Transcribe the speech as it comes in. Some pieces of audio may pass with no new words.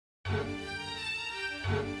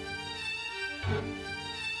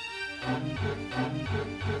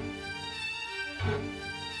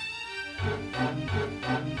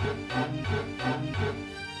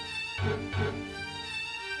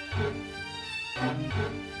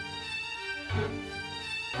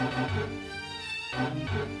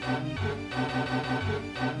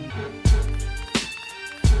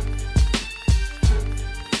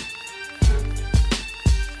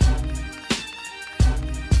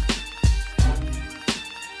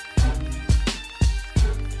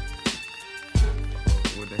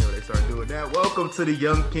Welcome to the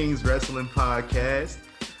Young Kings Wrestling Podcast,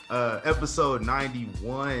 episode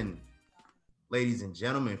 91, ladies and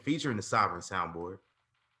gentlemen, featuring the Sovereign Soundboard,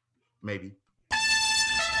 maybe.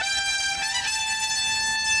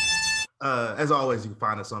 As always, you can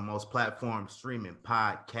find us on most platforms streaming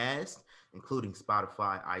podcasts, including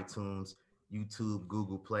Spotify, iTunes, YouTube,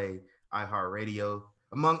 Google Play, iHeartRadio,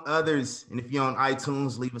 among others. And if you're on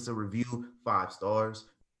iTunes, leave us a review, 5 stars.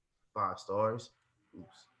 5 stars.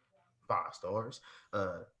 Oops. 5 stars.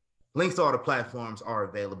 Links to all the platforms are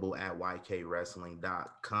available at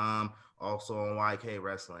ykwrestling.com. Also on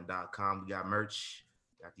ykwrestling.com, we got merch.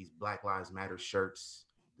 Got these Black Lives Matter shirts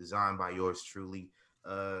designed by yours truly.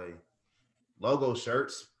 Logo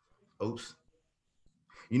shirts. Oops.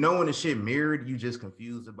 You know when the shit mirrored, you just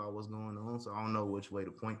confused about what's going on, so I don't know which way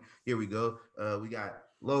to point. Here we go. We got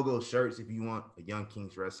logo shirts if you want a Young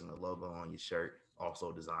Kings Wrestling logo on your shirt,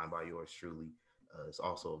 also designed by yours truly. It's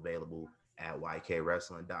also available at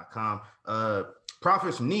ykwrestling.com.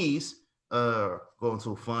 Profits from these going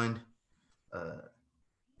to a fund.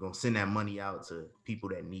 Gonna send that money out to people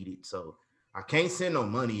that need it. So I can't send no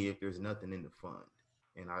money if there's nothing in the fund.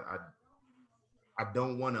 And I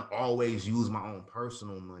don't want to always use my own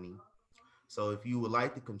personal money. So if you would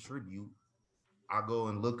like to contribute, I'll go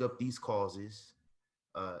and look up these causes.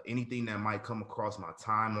 Anything that might come across my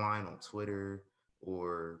timeline on Twitter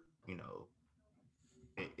or, you know,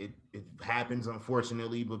 it happens,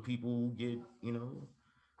 unfortunately, but people get, you know,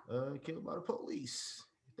 killed by the police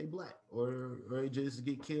if they black, or they just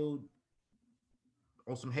get killed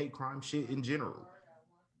on some hate crime shit in general.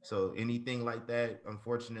 So anything like that,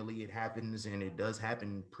 unfortunately, it happens, and it does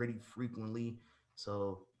happen pretty frequently.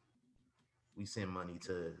 So we send money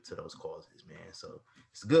to those causes, man. So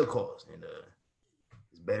it's a good cause, and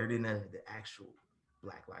it's better than the actual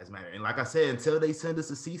Black Lives Matter. And like I said, until they send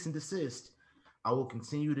us a cease and desist, I will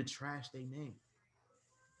continue to trash their name.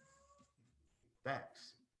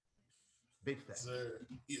 Facts. Big facts. Sir.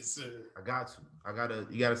 Yes, sir.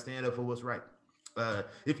 You gotta stand up for what's right.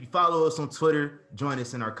 If you follow us on Twitter, join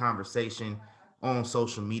us in our conversation on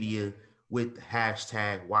social media with the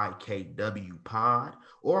hashtag YKWPod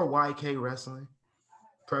or YK Wrestling,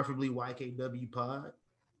 preferably YKWPod.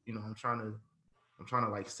 You know, I'm trying to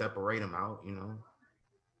like separate them out,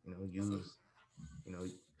 use,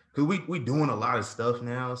 because we doing a lot of stuff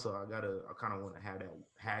now, so I kind of want to have that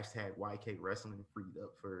hashtag YK Wrestling freed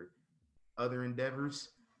up for other endeavors,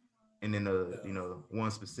 and then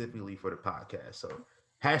one specifically for the podcast. So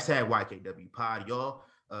hashtag YKW Pod, y'all.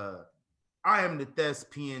 I am the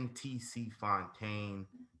Thespian TC Fontaine,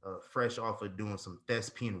 fresh off of doing some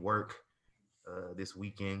Thespian work this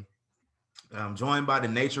weekend. I'm joined by the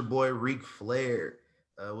Nature Boy Ric Flair.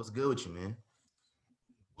 What's good with you, man?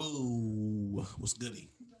 Ooh, what's goody?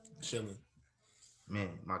 Chilling.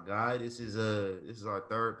 Man, my guy, this is our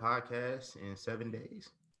third podcast in 7 days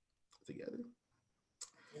together.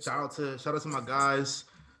 Shout out to my guys,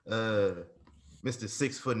 Mr.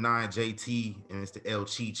 6'9" JT and Mr. L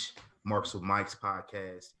Cheech, Marks with Mike's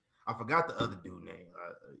podcast. I forgot the other dude name.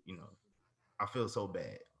 I feel so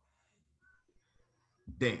bad.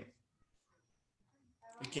 Damn.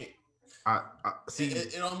 You can't. I see.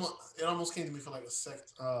 It almost came to me for like a second.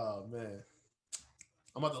 Oh man.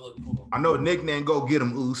 I'm about to look. Hold on. I know nickname. Go get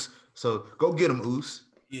him, Oos. So go get him, Oos.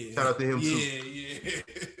 Yeah. Shout out to him too. Yeah.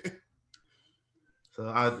 So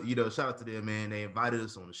shout out to them, man. They invited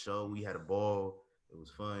us on the show. We had a ball. It was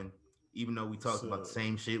fun. Even though we talked about the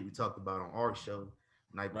same shit we talked about on our show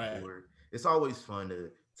the night before. It's always fun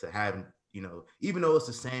to have, even though it's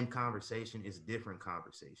the same conversation, it's different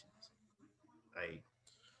conversations. Like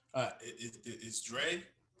it's Dre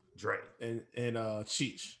and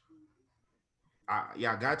Cheech. I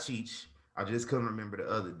got Cheech. I just couldn't remember the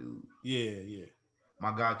other dude. Yeah.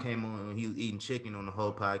 My guy came on and he was eating chicken on the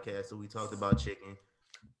whole podcast, so we talked about chicken.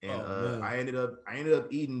 And I ended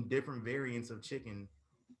up eating different variants of chicken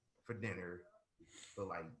for dinner for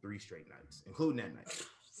like 3 straight nights, including that night.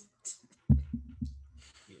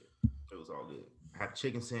 Yeah, it was all good. I had a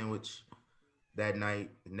chicken sandwich that night.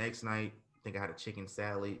 The next night, I think I had a chicken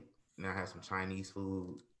salad, and I had some Chinese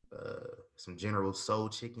food, some General Tso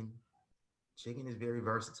chicken. Chicken is very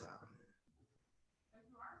versatile.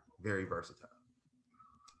 Very versatile.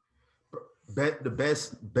 Bet the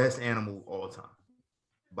best animal all time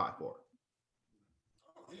by far.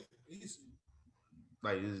 Oh, yeah, easy.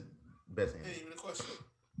 Like this best Ain't animal. even a question.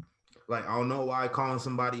 Like I don't know why calling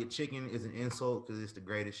somebody a chicken is an insult because it's the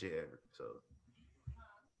greatest shit ever. So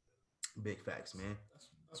big facts, man.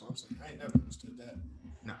 That's what I'm saying. I ain't never understood that.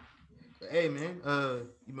 Nah. But hey man,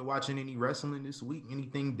 you been watching any wrestling this week?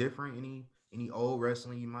 Anything different? Any old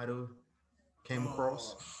wrestling you might have came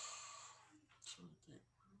across? Trying to think.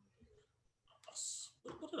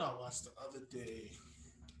 What did I watch the other day?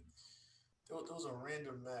 There was a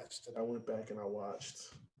random match that I went back and I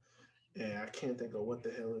watched. And I can't think of what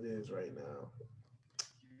the hell it is right now.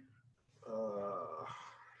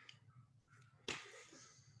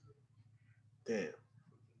 Damn.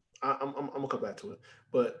 I'm gonna come back to it.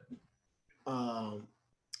 But um,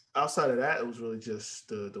 outside of that, it was really just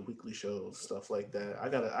the weekly shows, stuff like that. I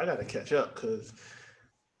gotta catch up because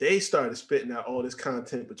they started spitting out all this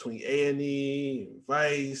content between A&E and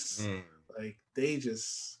Vice. Man. Like they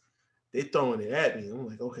throwing it at me. I'm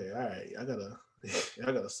like, okay, all right, I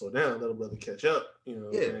gotta slow down, let a brother catch up. You know,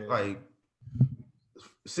 Yeah, like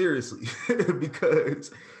seriously,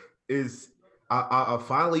 because it's I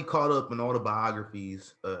finally caught up in all the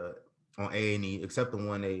biographies on A&E, except the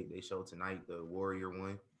one they showed tonight, the Warrior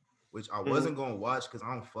one, which I wasn't gonna watch because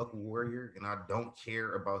I don't fuck with Warrior and I don't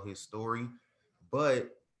care about his story.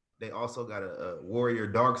 But they also got a Warrior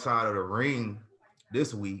Dark Side of the Ring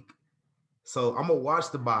this week. So I'm gonna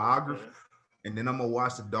watch the biography and then I'm gonna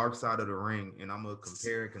watch the Dark Side of the Ring and I'm gonna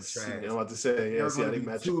compare and contrast. I'm about to say, yeah, They're see how gonna they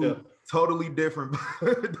be match two up. totally different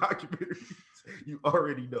documentaries. You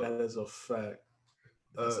already know. That is a fact.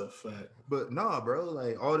 That's a fact. But nah, bro,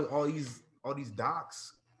 like all these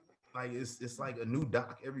docs, like it's like a new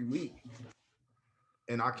doc every week,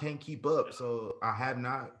 and I can't keep up. So I have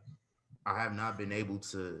not been able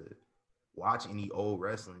to watch any old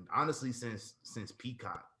wrestling honestly since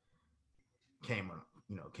Peacock came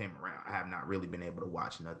around. I have not really been able to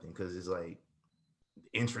watch nothing because it's like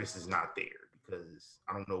the interest is not there because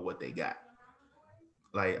I don't know what they got.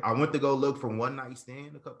 Like I went to go look for One Night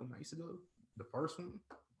Stand a couple nights ago, the first one,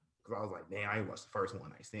 because I was like, man, I ain't watched the first One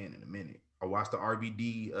Night Stand in a minute. I watched the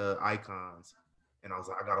RVD icons, and I was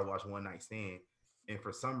like, I gotta watch One Night Stand, and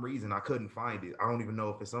for some reason I couldn't find it. I don't even know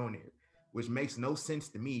if it's on there, which makes no sense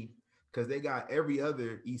to me because they got every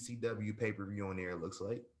other ECW pay per view on there. It looks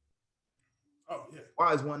like. Oh yeah.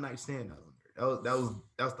 Why is One Night Stand not on there?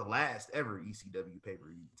 That was the last ever ECW pay per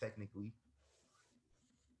view. Technically,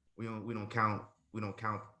 we don't count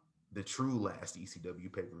the true last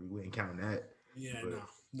ECW pay per view. We ain't counting that. Yeah,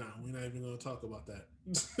 no, we're not even gonna talk about that.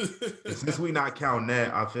 Since we not counting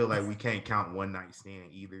that, I feel like we can't count One Night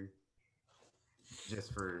Stand either.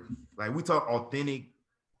 Just for like we talk authentic,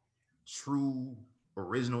 true,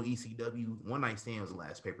 original ECW. One Night Stand was the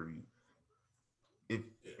last pay per view.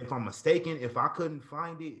 If I'm mistaken, if I couldn't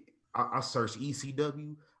find it, I searched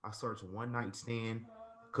ECW. I searched One Night Stand,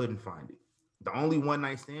 couldn't find it. The only One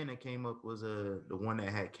Night Stand that came up was the one that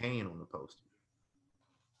had Kane on the poster.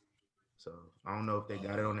 So I don't know if they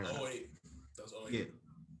got it on there. Oh wait, that's yeah.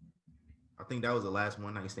 I think that was the last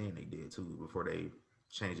One Night Stand they did too before they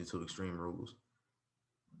changed it to Extreme Rules.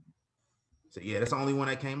 So yeah, that's the only one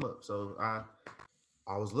that came up. So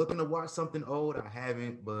I was looking to watch something old. I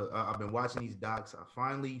haven't, but I've been watching these docs. I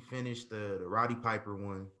finally finished the Roddy Piper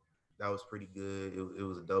one. That was pretty good. It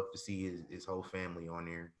was dope to see his whole family on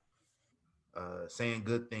there. Saying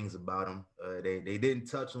good things about him. They didn't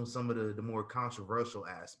touch on some of the more controversial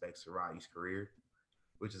aspects of Roddy's career,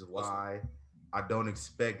 which is why I don't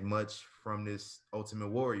expect much from this Ultimate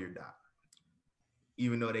Warrior doc.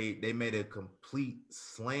 Even though they made a complete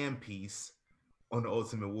slam piece on the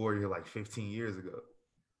Ultimate Warrior like 15 years ago.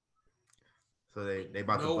 So they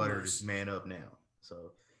about to butter this man up now.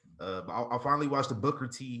 So but I finally watched the Booker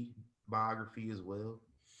T biography as well.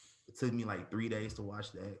 It took me like 3 days to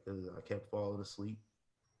watch that because I kept falling asleep.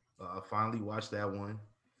 I finally watched that one.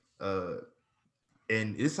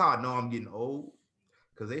 And this is how I know I'm getting old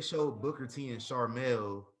because they showed Booker T and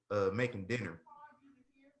Sharmell making dinner.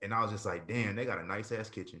 And I was just like, damn, they got a nice ass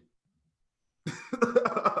kitchen.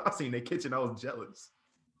 I seen their kitchen, I was jealous.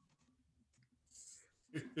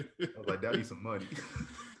 I was like, that needs some money.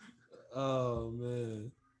 Oh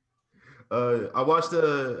man. I watched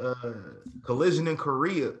the Collision in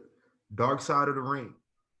Korea, Dark Side of the Ring.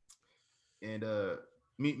 And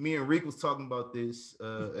me and Reek was talking about this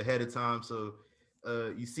ahead of time. So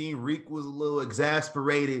you seen Reek was a little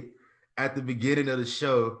exasperated at the beginning of the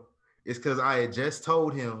show. It's because I had just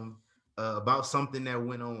told him about something that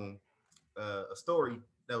went on, a story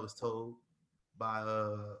that was told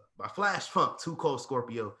by Flash Funk, Too Cold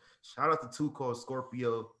Scorpio. Shout out to Too Cold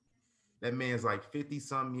Scorpio. That man's like 50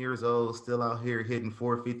 some years old, still out here hitting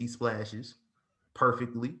 450 splashes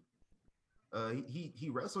perfectly. He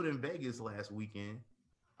wrestled in Vegas last weekend.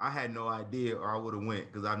 I had no idea, or I would have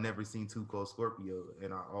went because I've never seen Too Cold Scorpio,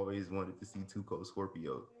 and I always wanted to see Too Cold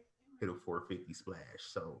Scorpio hit a 450 splash.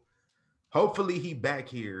 So hopefully he back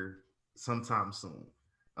here sometime soon.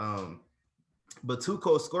 But Too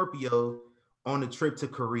Cold Scorpio on the trip to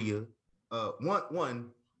Korea. One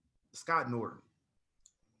Scott Norton.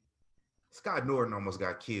 Scott Norton almost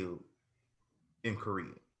got killed in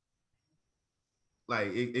Korea. Like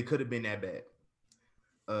it could have been that bad.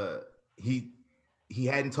 He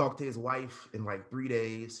hadn't talked to his wife in like 3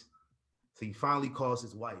 days. So he finally calls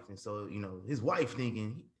his wife. And so, his wife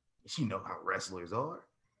thinking she know how wrestlers are.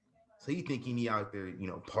 So he thinking he out there,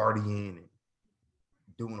 partying and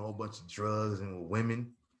doing a whole bunch of drugs and with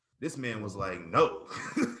women. This man was like, no.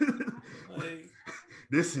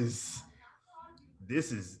 This is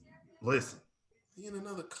listen. He in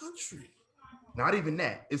another country. Not even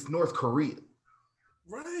that. It's North Korea.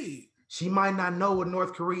 Right. She might not know what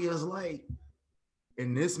North Korea is like.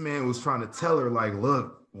 And this man was trying to tell her, like,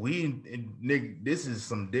 look, this is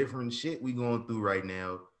some different shit we going through right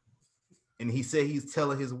now. And he said he's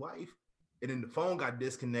telling his wife, and then the phone got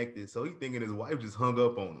disconnected. So he thinking his wife just hung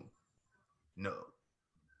up on him. No.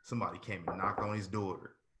 Somebody came and knocked on his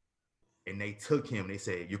door. And they took him. They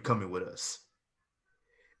said, you're coming with us.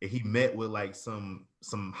 And he met with like some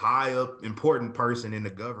high up important person in the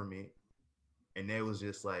government. And they was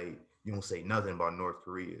just like, you don't say nothing about North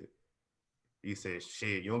Korea. He said,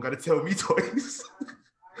 shit, you don't got to tell me twice.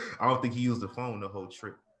 I don't think he used the phone the whole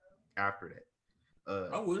trip after that.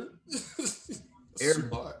 I wouldn't.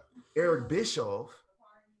 Eric Bischoff,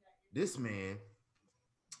 this man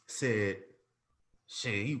said,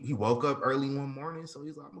 shit, he woke up early one morning. So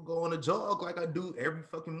he's like, I'm going to go on a jog like I do every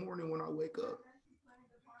fucking morning when I wake up.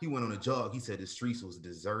 He went on a jog. He said the streets was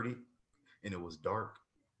deserted and it was dark.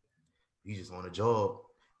 He just on a jog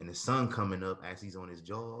and the sun coming up as he's on his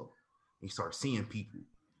jog. He started seeing people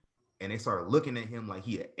and they started looking at him like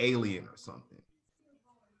he an alien or something.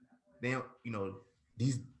 Then,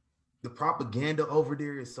 the propaganda over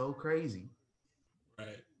there is so crazy.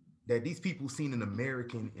 Right. That these people seen an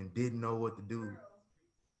American and didn't know what to do.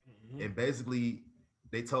 Mm-hmm. And basically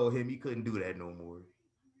they told him he couldn't do that no more.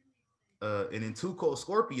 And in Too Cold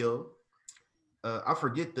Scorpio, I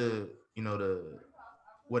forget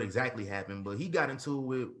what exactly happened, but he got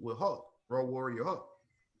into it with Hawk, Road Warrior Hawk,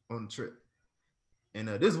 on the trip. And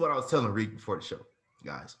this is what I was telling Reek before the show,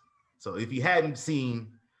 guys. So if you hadn't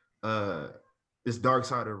seen this Dark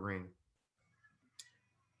Side of the Ring,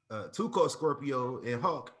 Too Cold Scorpio and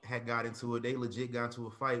Hawk had got into it. They legit got into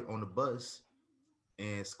a fight on the bus.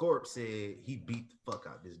 And Scorp said he beat the fuck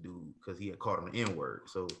out this dude because he had called him the N-word.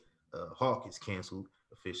 So Hawk is canceled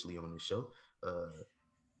officially on the show.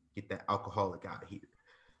 Get that alcoholic out of here.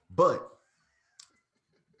 But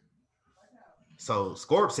so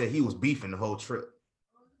Scorp said he was beefing the whole trip.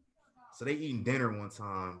 So they eating dinner one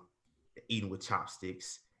time, eating with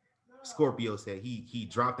chopsticks. Scorpio said he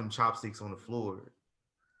dropped them chopsticks on the floor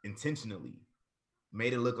intentionally,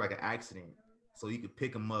 made it look like an accident so he could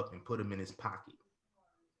pick them up and put them in his pocket.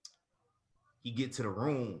 He get to the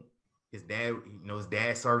room. His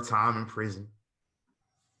dad served time in prison.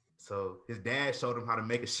 So his dad showed him how to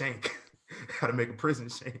make a shank, how to make a prison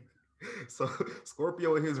shank. So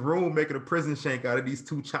Scorpio in his room making a prison shank out of these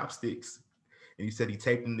two chopsticks. And he said he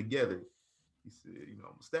taped them together. He said, I'm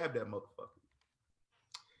gonna stab that motherfucker.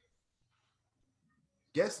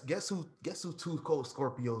 Guess who Too Cold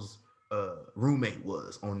Scorpio's roommate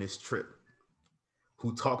was on this trip,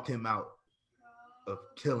 who talked him out of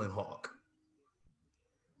killing Hawk.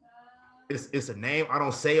 It's a name I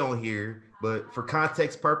don't say on here, but for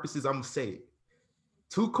context purposes, I'm gonna say it.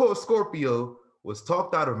 Too Cold Scorpio was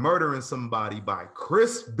talked out of murdering somebody by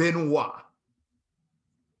Chris Benoit.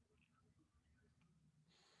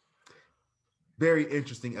 Very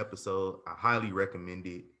interesting episode. I highly recommend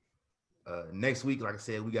it. Next week, like I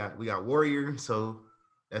said, we got Warrior, so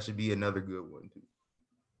that should be another good one too.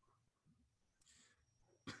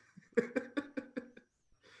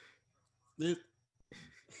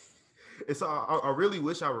 It's I really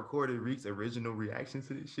wish I recorded Reek's original reaction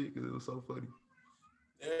to this shit because it was so funny.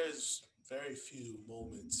 There's very few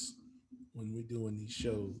moments when we're doing these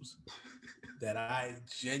shows that I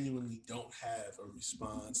genuinely don't have a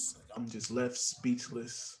response. Like, I'm just left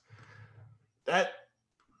speechless. That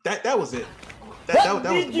was it. That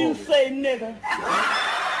did was you moment. say, nigga?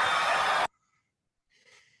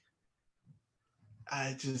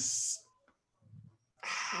 I just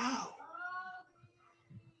how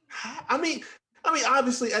I mean,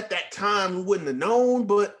 obviously at that time we wouldn't have known,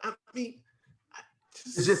 but I mean,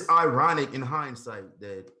 it's just ironic in hindsight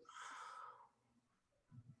that.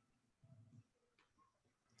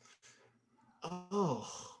 Oh,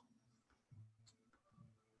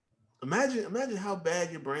 imagine how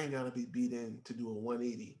bad your brain gotta be beat in to do a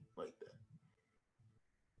 180 like that.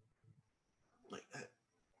 Like that.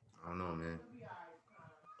 I don't know, man.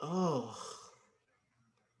 Oh,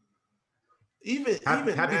 even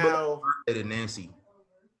Happy now. Birthday to Nancy.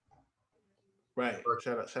 Right.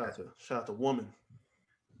 Shout out to woman.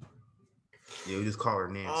 Yeah, we just call her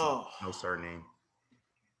Nancy. Oh. No surname.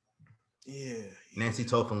 Yeah. Nancy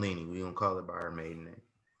Toffolini. We don't call her by her maiden name.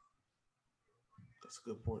 That's a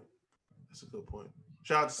good point.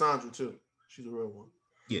 Shout out to Sandra too. She's a real one.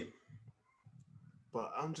 Yeah.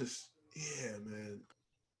 But I'm just, yeah, man.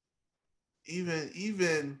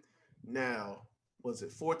 Even now, was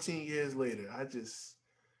it 14 years later?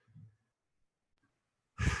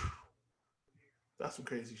 That's some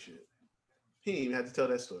crazy shit. He didn't even have to tell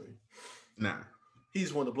that story. Nah. He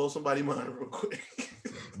just wanted to blow somebody's mind real quick.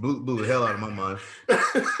 blew the hell out of my mind.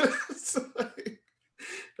 So,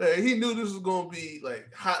 like, he knew this was going to be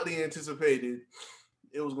like hotly anticipated.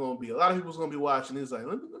 It was going to be, a lot of people was going to be watching. He was like,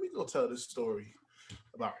 let me go tell this story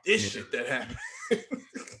about this shit that happened.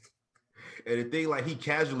 And the thing, like, he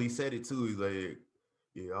casually said it too. He's like,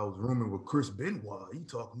 yeah, I was rooming with Chris Benoit. He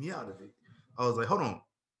talked me out of it. I was like, hold on.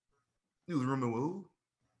 You was rooming with who?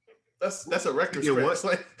 That's a record scratch.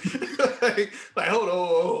 Like, hold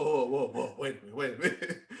on, whoa, wait a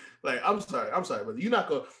minute. Like, I'm sorry, brother. You're not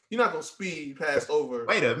gonna speed past over.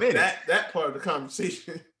 Wait a minute. That part of the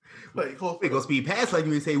conversation. Like, we gonna speed past like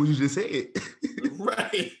you say what you just said.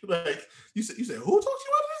 Right. Like you said, who talked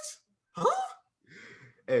you out of this? Huh?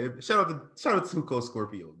 Hey, shout out to Tuco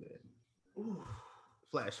Scorpio, man. Ooh.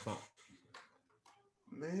 Flash Funk.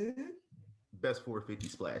 Man. Best 450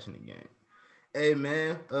 splash in the game. Hey,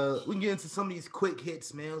 man, we can get into some of these quick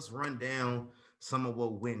hits, man. Let's run down some of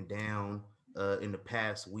what went down in the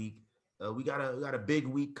past week. We got a big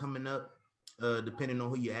week coming up, depending on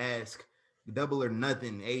who you ask. Double or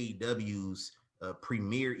Nothing, AEW's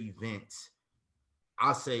premier event.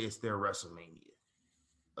 I'll say it's their WrestleMania.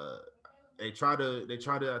 They try to,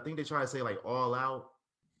 I think they try to say like All Out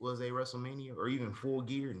was a WrestleMania or even Full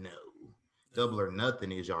Gear. No, Double or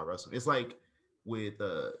Nothing is y'all WrestleMania. It's like with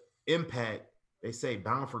Impact. They say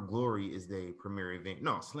Bound for Glory is the premier event.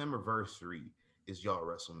 No, Slammiversary is y'all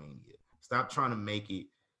WrestleMania. Stop trying to make it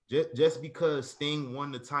just because Sting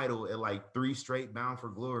won the title at like 3 straight Bound for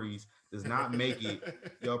Glories does not make it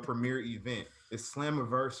y'all premier event. It's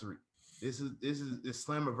Slammiversary. This is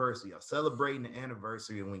Slammiversary. Y'all celebrating the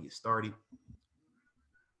anniversary of when you started.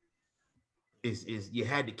 Is you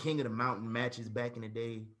had the King of the Mountain matches back in the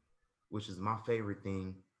day, which is my favorite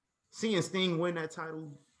thing. Seeing Sting win that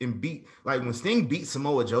title and beat, like when Sting beat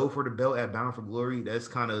Samoa Joe for the belt at Bound for Glory,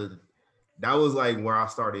 that was like where I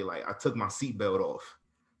started. Like I took my seatbelt off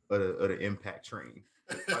of the Impact train.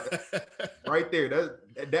 Right there,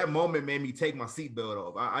 that moment made me take my seatbelt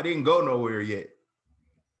off. I didn't go nowhere yet,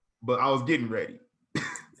 but I was getting ready.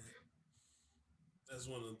 That's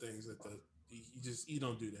one of the things that you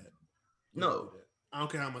don't do that. No, I don't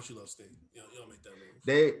care how much you love Sting. You don't make that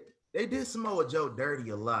move. They did Samoa Joe dirty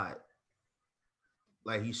a lot.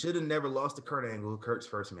 Like, he should have never lost to Kurt Angle, Kurt's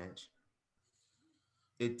first match.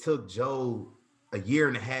 It took Joe a year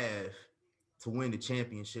and a half to win the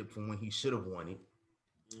championship from when he should have won it.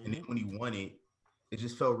 Mm-hmm. And then when he won it, it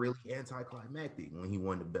just felt really anticlimactic when he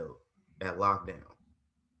won the belt at Lockdown.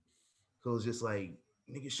 So it was just like,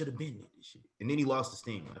 nigga should have been in this shit. And then he lost to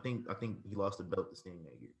Sting. I think he lost the belt to Sting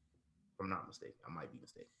that year. If I'm not mistaken. I might be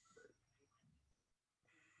mistaken.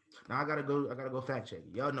 Now I gotta go fact check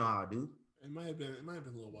it. Y'all know how I do. It might have been a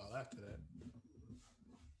little while after that.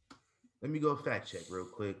 Let me go fact check real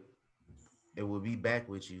quick. It will be back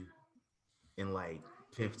with you in like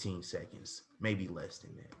 15 seconds, maybe less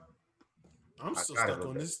than that. I'm still stuck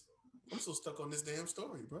on this. I'm still stuck on this damn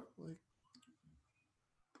story, bro. Like,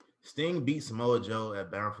 Sting beat Samoa Joe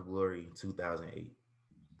at Bound for Glory in 2008.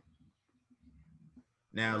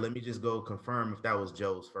 Now, let me just go confirm if that was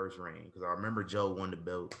Joe's first reign, because I remember Joe won the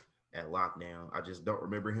belt at Lockdown. I just don't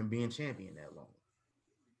remember him being champion that long.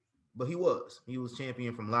 But he was. He was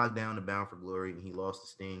champion from Lockdown to Bound for Glory, and he lost to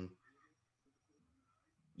Sting.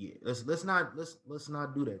 Yeah, let's not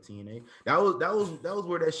do that, TNA. That was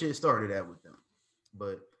where that shit started at with them.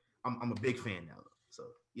 But I'm a big fan now. So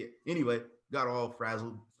yeah. Anyway, got all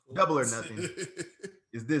frazzled. Double or Nothing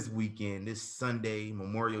is this weekend, this Sunday,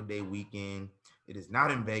 Memorial Day weekend. It is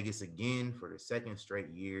not in Vegas again for the second straight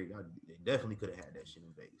year. Y'all, they definitely could have had that shit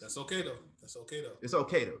in Vegas. That's okay though. That's okay though. It's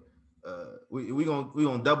okay though. We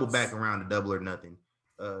gonna double back around to Double or Nothing.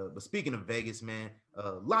 But speaking of Vegas, man,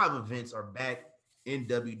 live events are back in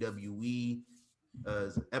WWE.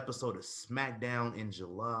 It's an episode of SmackDown in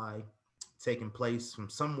July, taking place from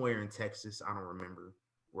somewhere in Texas. I don't remember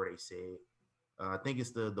where they said. I think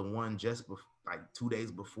it's the one just like 2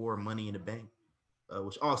 days before Money in the Bank,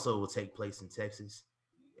 which also will take place in Texas,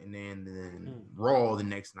 and then Raw the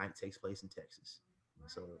next night takes place in Texas.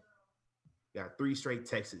 So got 3 straight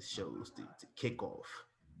Texas shows to kick off.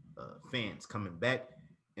 Fans coming back,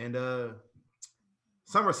 and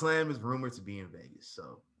SummerSlam is rumored to be in Vegas.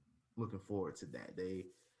 So looking forward to that. They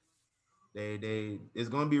it's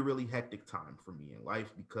going to be a really hectic time for me in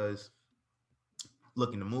life because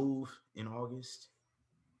looking to move in August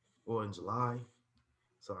or in July.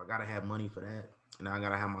 So I gotta have money for that, and I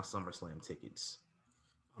gotta have my SummerSlam tickets.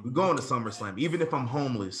 We're going to SummerSlam. Even if I'm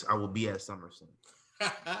homeless, I will be at SummerSlam.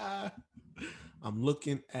 I'm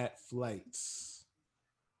looking at flights.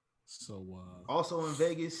 So also in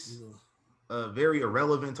Vegas, very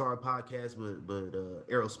irrelevant to our podcast, but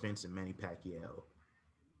Errol Spence and Manny Pacquiao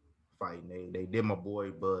fighting. They did my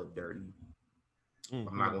boy Bud dirty.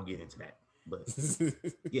 I'm not gonna get into that, but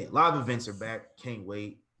yeah, live events are back. Can't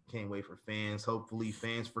wait for fans. Hopefully,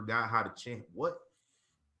 fans forgot how to chant. What?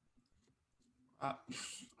 I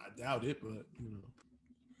doubt it, but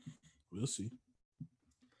we'll see.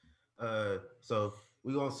 So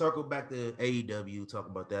we're gonna circle back to AEW, talk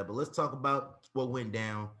about that, but let's talk about what went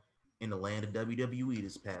down in the land of WWE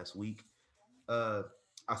this past week.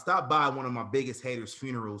 I stopped by one of my biggest haters'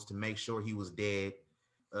 funerals to make sure he was dead,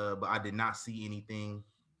 but I did not see anything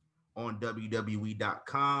on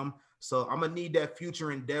WWE.com. So I'm gonna need that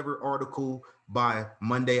Future Endeavor article by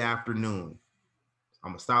Monday afternoon.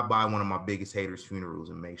 I'm gonna stop by one of my biggest haters' funerals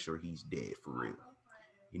and make sure he's dead for real.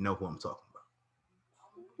 You know who I'm talking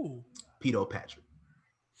about? Ooh. Peter Patrick.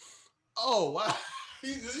 Oh wow!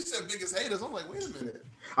 You said biggest haters. I'm like, wait a minute.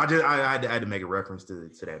 I had to make a reference to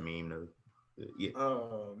that meme though. Yeah.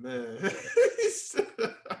 Oh man.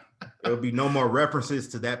 There'll be no more references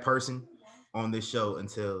to that person on this show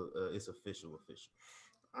until it's official.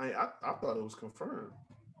 I thought it was confirmed.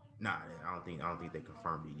 Nah, I don't think they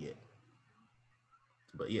confirmed it yet.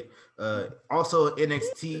 But yeah, also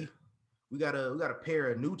NXT, we got a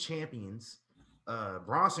pair of new champions.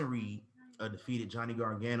 Bronson Reed defeated Johnny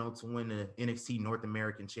Gargano to win the NXT North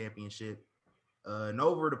American Championship. And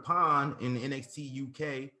over the pond in NXT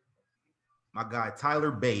UK, my guy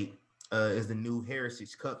Tyler Bate is the new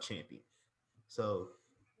Heritage Cup champion. So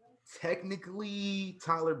technically,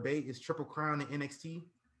 Tyler Bate is Triple Crown in NXT.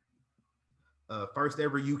 First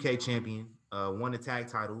ever UK champion, won the tag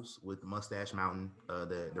titles with Mustache Mountain,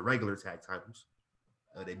 the regular tag titles.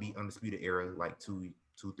 They beat Undisputed Era like 3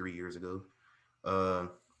 years ago.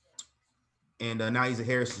 And now he's a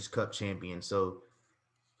Heritage Cup champion. So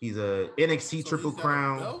he's a NXT Triple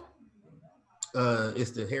Crown.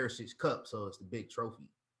 It's the Heritage Cup, so it's the big trophy.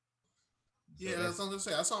 Yeah, that's what I was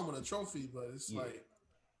gonna say. I saw him with a trophy, but it's like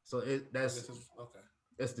so that's okay.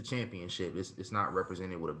 That's the championship. It's not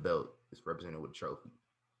represented with a belt. It's represented with a trophy.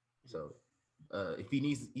 So if he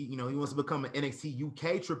needs, he wants to become an NXT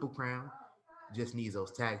UK Triple Crown, just needs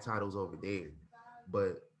those tag titles over there.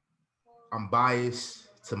 But I'm biased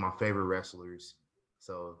to my favorite wrestlers,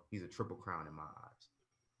 so he's a Triple Crown in my eyes.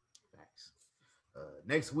 Facts.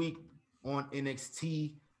 Next week on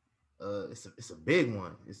NXT, it's a big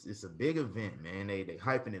one. It's a big event, man. They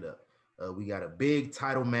hyping it up. We got a big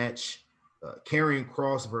title match. Karrion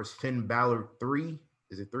Kross versus Finn Balor 3.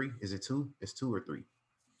 Is it 3? Is it 2? It's 2 or 3?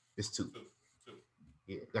 It's 2.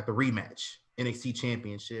 Yeah, got the rematch. NXT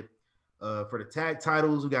Championship. For the tag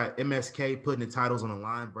titles, we got MSK putting the titles on the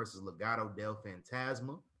line versus Legado del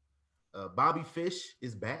Fantasma. Bobby Fish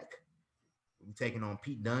is back. We're taking on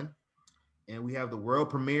Pete Dunne. And we have the world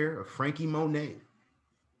premiere of Frankie Monet.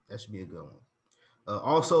 That should be a good one.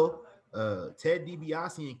 Also, Ted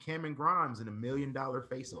DiBiase and Cameron Grimes in $1 million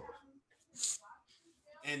face-off.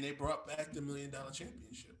 And they brought back the $1 Million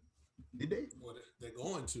Championship. Did they? Well, they're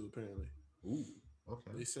going to, apparently. Ooh,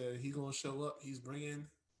 okay. They said he's going to show up. He's bringing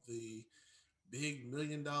the big $1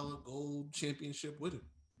 Million gold championship with him.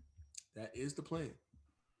 That is the plan.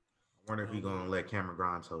 I wonder if he's going to let Cameron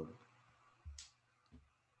Grimes hold it.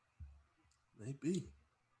 Maybe.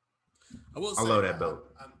 I will say, I love that belt.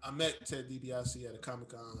 I met Ted DiBiase at a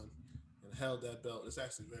Comic-Con and held that belt. It's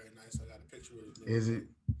actually very nice. I got a picture with it. Is it?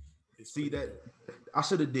 See that? I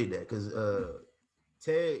should have did that because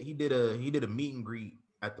Ted he did a meet and greet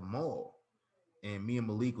at the mall, and me and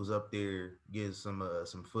Malik was up there getting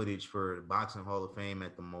some footage for the Boxing Hall of Fame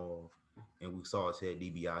at the mall, and we saw Ted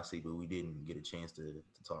DiBiase, but we didn't get a chance to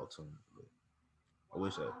talk to him. But I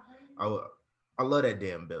wish I love that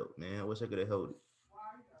damn belt, man. I wish I could have held it.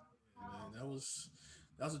 Man, that was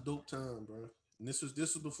a dope time, bro. And this was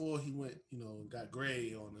before he went, got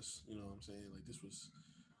gray on us. You know what I'm saying? Like this was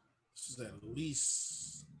at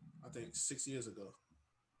least I think 6 years ago.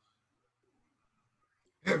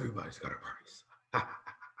 Everybody's got a price.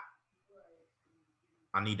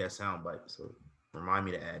 I need that sound bite, so remind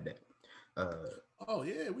me to add that. Oh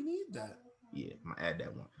yeah, we need that. Yeah, I'm gonna add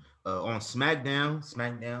that one. On SmackDown's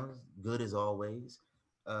good as always.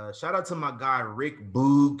 Shout out to my guy Rick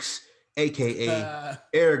Boogs, aka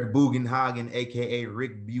Eric Bugenhagen, aka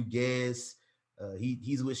Rick Buguez.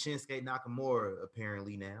 He's with Shinsuke Nakamura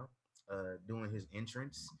apparently now, doing his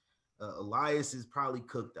entrance. Elias is probably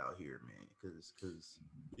cooked out here, man, because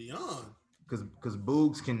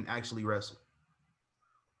Boogs can actually wrestle.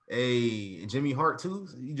 Hey, Jimmy Hart too.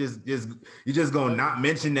 You just gonna not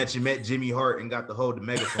mention that you met Jimmy Hart and got to hold the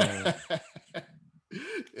megaphone.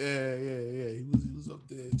 yeah. He was up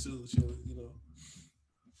there too.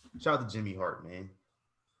 Shout out to Jimmy Hart, man.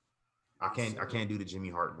 I can't do the Jimmy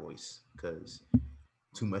Hart voice because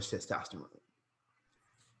too much testosterone.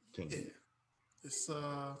 Can't do it. It's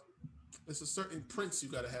a certain prince you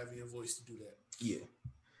gotta have in your voice to do that. Yeah,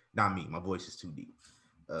 not me. My voice is too deep.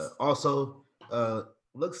 Also,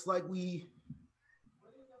 looks like we're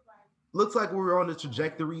on the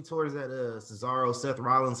trajectory towards that Cesaro Seth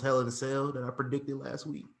Rollins Hell in a Cell that I predicted last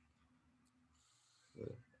week.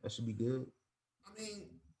 That should be good. I mean,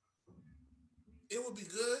 it would be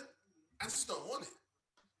good. I just don't want it.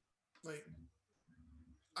 Like,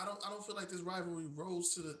 I don't feel like this rivalry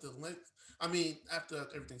rose to the length. I mean, after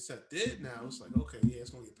everything Seth did, now it's like, okay, yeah, it's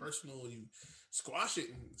gonna get personal. You squash it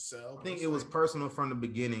and sell. I think it was personal from the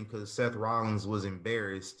beginning because Seth Rollins was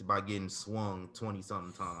embarrassed by getting swung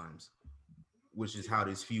 20-something times, which is how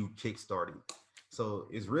this feud kick-started. So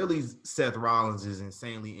it's really Seth Rollins is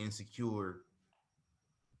insanely insecure.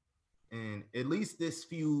 And at least this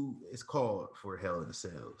feud is called for Hell in a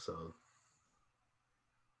Cell. So,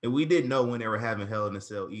 and we didn't know when they were having Hell in a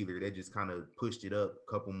Cell either. They just kind of pushed it up a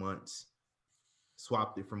couple months,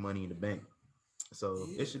 swapped it for Money in the Bank. So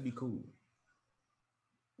it should be cool.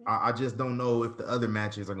 I just don't know if the other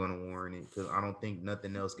matches are going to warrant it because I don't think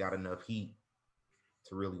nothing else got enough heat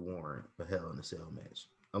to really warrant a Hell in a Cell match.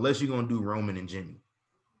 Unless you're going to do Roman and Jimmy.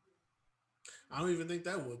 I don't even think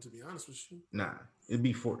that would, to be honest with you. Nah, it'd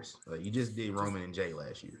be forced. Like you just did Roman and Jay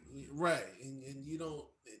last year. Right. And you don't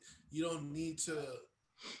need to.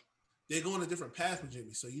 They're going a different path with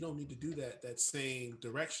Jimmy, so you don't need to do that same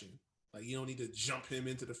direction. Like you don't need to jump him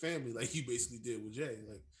into the family like you basically did with Jay.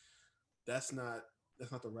 Like that's not the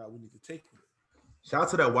route we need to take. Shout out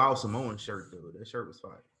to that Wild Samoan shirt though. That shirt was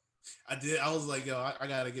fire. I did. I was like, yo, I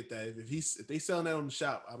gotta get that. If they selling that on the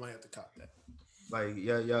shop, I might have to cop that. Like,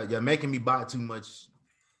 you're making me buy too much.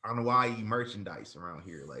 I don't know why I eat merchandise around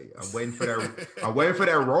here. Like, I'm waiting for that. I'm waiting for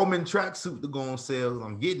that Roman tracksuit to go on sale.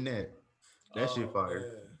 I'm getting that. That shit fire.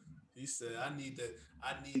 Man. He said, I need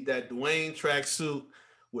that Dwayne tracksuit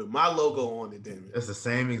with my logo on it. Damn it. That's the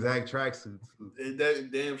same exact tracksuit. That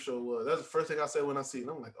damn sure was. That's the first thing I said when I see it.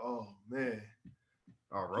 I'm like, oh man.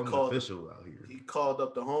 Oh, Roman official out here. He called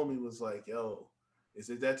up the homie. Was like, yo, is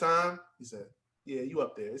it that time? He said, yeah, you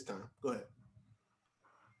up there. It's time. Go ahead.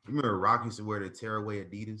 You remember Rock used to wear the tearaway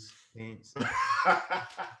Adidas pants?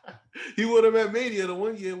 He would have at Mania the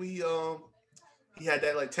one year he had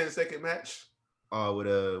that like 10-second match. With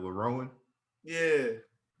Rowan? Yeah.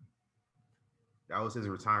 That was his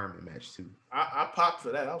retirement match too. I popped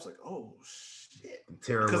for that. I was like, oh shit.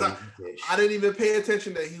 Because I didn't even pay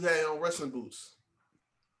attention that he had on wrestling boots.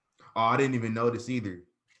 Oh, I didn't even notice either.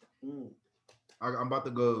 I'm about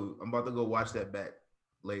to go watch that back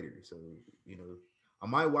later. So, I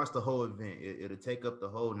might watch the whole event. It'll take up the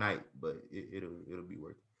whole night, but it'll be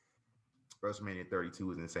worth it. WrestleMania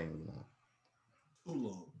 32 is insanely long.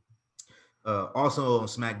 Too long. Also on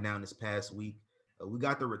SmackDown this past week, we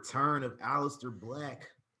got the return of Aleister Black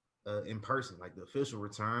in person, like the official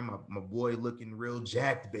return. My boy looking real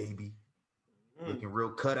jacked, baby. Looking real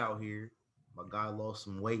cut out here. My guy lost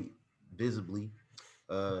some weight visibly.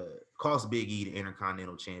 Cost Big E the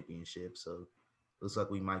Intercontinental Championship, so looks like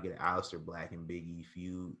we might get an Aleister Black and Big E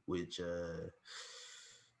feud, which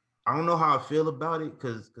I don't know how I feel about it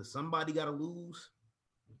because somebody got to lose,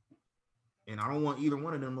 and I don't want either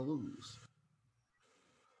one of them to lose.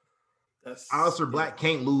 Aleister Black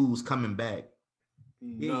can't lose coming back.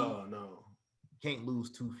 No. Can't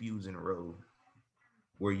lose two feuds in a row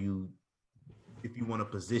where you if you want to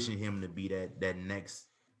position him to be that next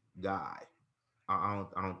guy. I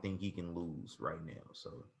don't think he can lose right now.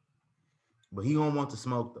 So, but he gonna want to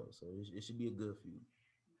smoke though. So it should be a good feud.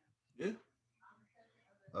 Yeah.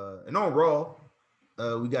 And on Raw,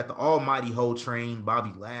 we got the Almighty Whole Train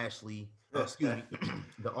Bobby Lashley. Excuse me,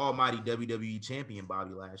 the Almighty WWE Champion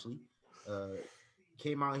Bobby Lashley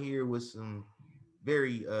came out here with some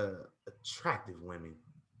very attractive women.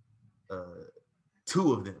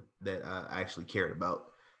 Two of them that I actually cared about.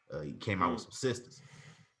 He came out with some sisters.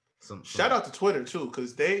 Shout out to Twitter too,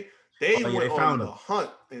 because they went on the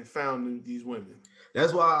hunt and found these women.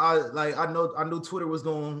 That's why I knew Twitter was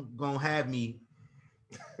gonna have me.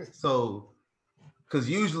 So, because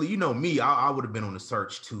usually, you know me, I would have been on the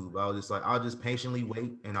search too. But I was just like, I'll just patiently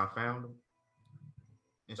wait, and I found them.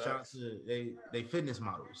 And shout out to they fitness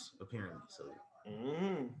models apparently. So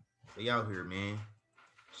they out here, man.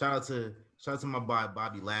 Shout out to my boy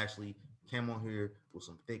Bobby Lashley. Came on here with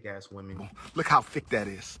some thick ass women. Look how thick that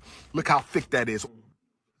is. Look how thick that is.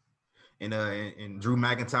 And Drew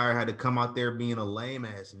McIntyre had to come out there being a lame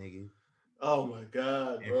ass nigga. Oh my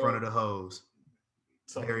god! In front of the hoes.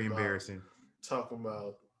 Very embarrassing. Talking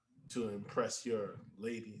about to impress your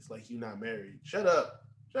ladies like you not married. Shut up.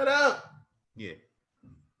 Shut up. Yeah.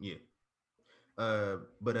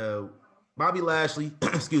 But Bobby Lashley,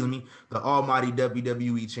 excuse me, the almighty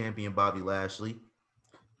WWE champion Bobby Lashley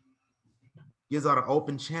gives out an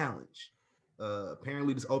open challenge.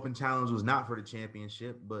 Apparently this open challenge was not for the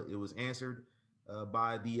championship, but it was answered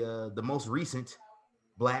by the most recent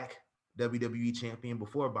black WWE champion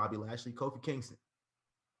before Bobby Lashley, Kofi Kingston.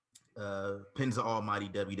 Pins the almighty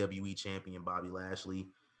WWE champion Bobby Lashley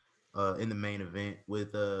in the main event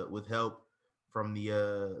with help from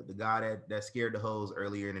the guy that scared the hoes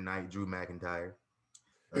earlier in the night, Drew McIntyre.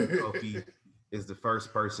 Kofi is the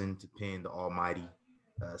first person to pin the almighty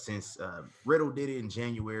since Riddle did it in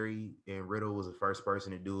January, and Riddle was the first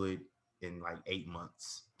person to do it in like 8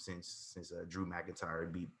 months since Drew McIntyre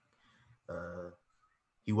beat.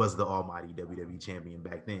 He was the almighty WWE champion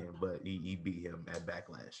back then, but he beat him at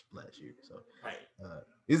Backlash last year. So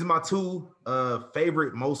these are my two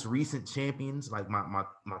favorite, most recent champions, like my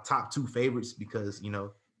top two favorites, because, you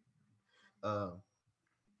know,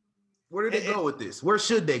 where did they go with this? Where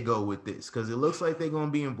should they go with this? Because it looks like they're going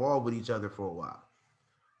to be involved with each other for a while.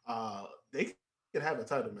 They could have a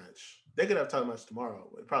title match. They could have a title match tomorrow.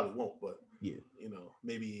 It probably won't, but yeah, you know,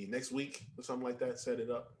 maybe next week or something like that. Set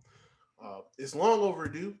it up. It's long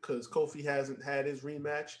overdue because Kofi hasn't had his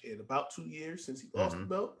rematch in about 2 years since he lost the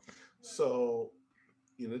belt. So,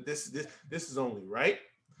 you know, this is only right.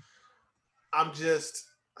 I'm just,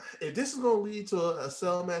 if this is going to lead to a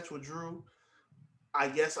cell match with Drew, I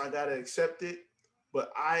guess I gotta accept it.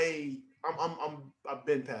 But I've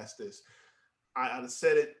been past this. I've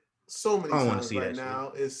said it so many times right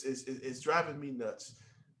now. It's driving me nuts.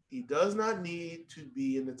 He does not need to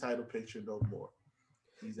be in the title picture no more.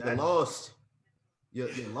 You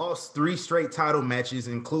lost 3 straight title matches,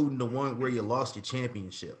 including the one where you lost your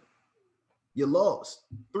championship. You lost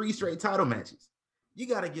 3 straight title matches. You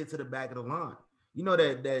got to get to the back of the line. You know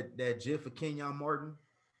that gif of Kenyon Martin?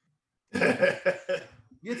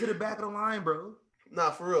 Get to the back of the line, bro.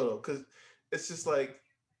 Nah, for real though, because it's just like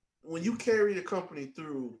when you carry the company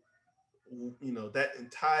through, you know, that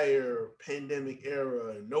entire pandemic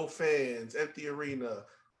era, no fans, empty arena,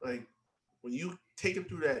 like when you take him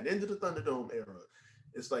through that into the Thunderdome era,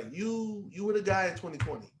 it's like you were the guy in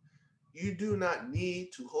 2020. You do not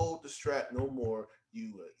need to hold the strap no more.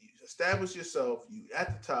 You establish yourself. You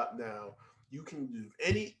at the top now. You can do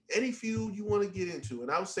any feud you want to get into.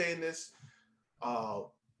 And I was saying this, I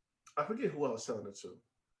forget who I was telling it to,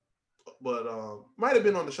 but might have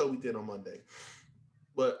been on the show we did on Monday.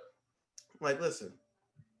 But like, listen,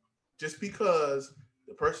 just because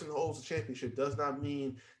the person who holds the championship does not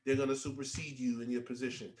mean they're going to supersede you in your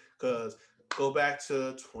position. Because go back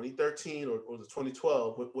to 2013 or was it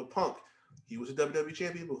 2012 with Punk. He was a WWE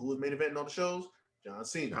champion, but who was main eventing on the shows? John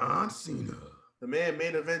Cena. The man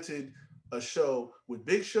main evented a show with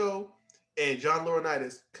Big Show and John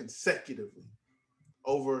Laurinaitis consecutively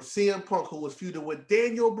over CM Punk, who was feuding with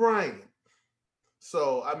Daniel Bryan.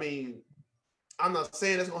 So, I mean, I'm not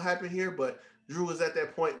saying it's going to happen here, but Drew is at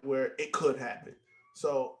that point where it could happen.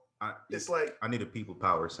 So it's like I need a people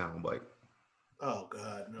power soundbite. Oh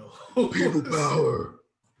God, no. People power.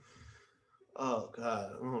 Oh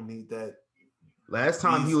God, I don't need that. Last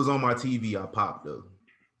time he was on my TV, I popped though.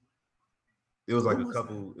 It was like a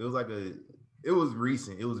couple. That? It was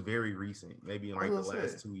recent. It was very recent. Maybe in like the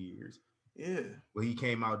last 2 years. Yeah. Well, he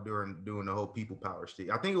came out doing the whole people power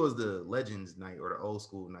shit. I think it was the Legends night or the old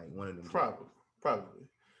school night. One of them. Probably.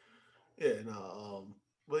 Yeah, no.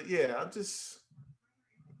 But yeah, I'm just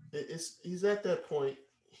he's at that point.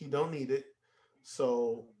 He don't need it.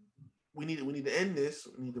 So we need to end this.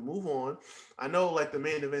 We need to move on. I know like the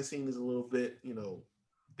main event scene is a little bit,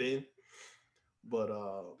 thin, but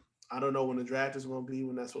I don't know when the draft is gonna be,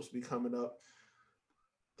 when that's supposed to be coming up.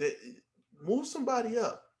 That move somebody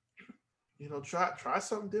up. Try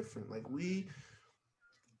something different. Like we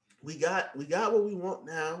got what we want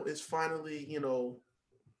now. It's finally,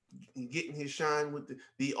 getting his shine with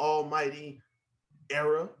the almighty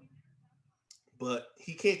era, but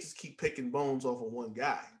he can't just keep picking bones off of one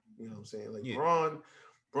guy. You know what I'm saying? Like Yeah.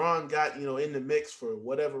 Braun got, in the mix for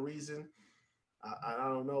whatever reason. I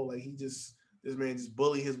don't know. Like this man just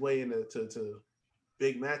bullied his way into to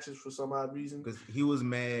big matches for some odd reason. Because he was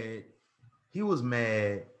mad. He was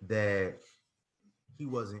mad that he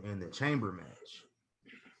wasn't in the chamber match,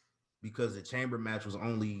 because the chamber match was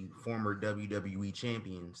only former WWE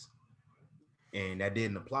champions, and that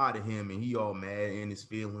didn't apply to him, and he all mad in his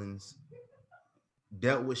feelings,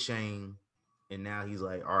 dealt with Shane, and now he's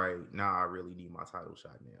like, all right, now I really need my title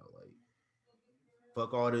shot now. Like,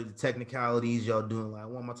 fuck all the technicalities y'all doing. Like, I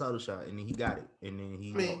want my title shot, and then he got it, and then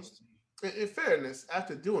he lost. In fairness,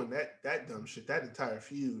 after doing that dumb shit, that entire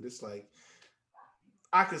feud, it's like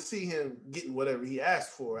I could see him getting whatever he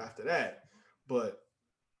asked for after that. But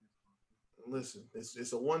listen,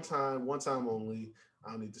 it's a one time only.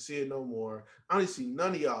 I don't need to see it no more. I don't need to see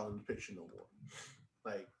none of y'all in the picture no more.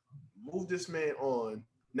 Like, move this man on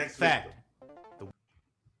next fact.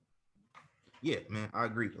 Yeah, man, I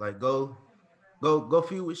agree. Like, go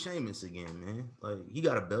feud with Sheamus again, man. Like, he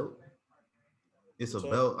got a belt. It's a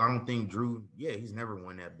belt. I don't think Drew. Yeah, he's never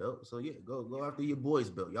won that belt. So yeah, go after your boy's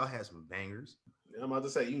belt. Y'all had some bangers. I'm about to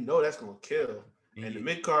say, that's gonna kill, and the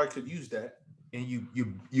mid card could use that. And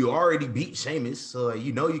you already beat Sheamus, so like,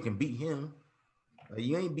 you can beat him.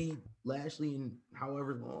 You ain't beat Lashley in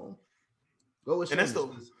however long. Go with Sheamus.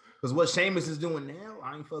 Because what Sheamus is doing now,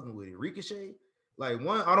 I ain't fucking with it. Ricochet, like,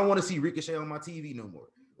 I don't want to see Ricochet on my TV no more.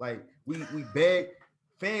 Like, we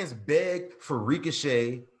fans beg for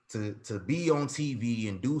Ricochet to be on TV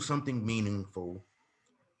and do something meaningful.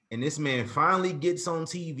 And this man finally gets on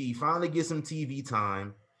TV, finally gets some TV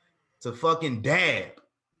time to fucking dab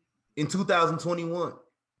in 2021.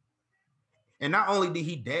 And not only did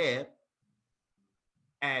he dab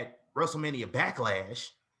at WrestleMania Backlash,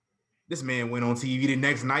 this man went on TV the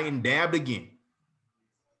next night and dabbed again.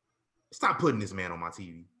 Stop putting this man on my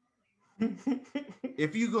TV.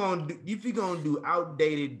 If you're gonna do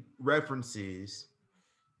outdated references,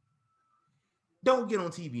 don't get on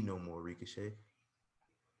TV no more, Ricochet.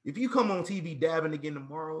 If you come on TV dabbing again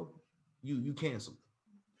tomorrow, you cancel.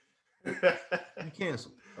 You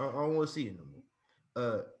cancel. I don't want to see it no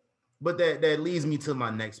more. But that leads me to my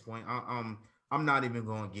next point. I'm not even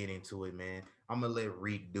gonna get into it, man. I'm gonna let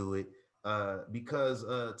Reek do it. Because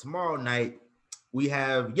tomorrow night we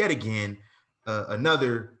have yet again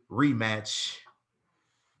another rematch.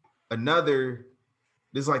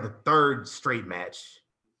 This is like the third straight match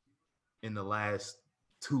in the last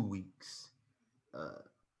 2 weeks.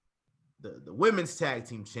 The women's tag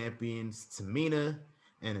team champions, Tamina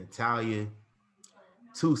and Natalya,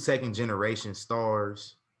 2 second-generation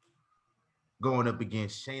stars, going up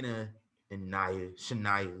against Shayna and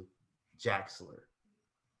Shania Jaxler.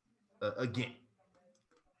 Again,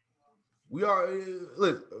 we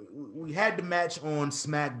had the match on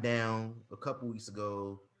SmackDown a couple weeks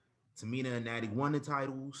ago. Tamina and Natty won the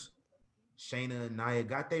titles. Shayna and Nia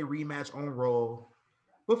got their rematch on Raw,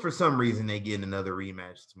 but for some reason they get another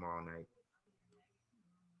rematch tomorrow night.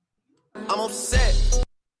 I'm upset.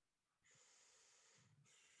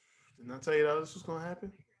 Didn't I tell you that this was gonna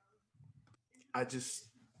happen? I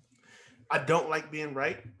don't like being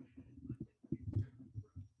right.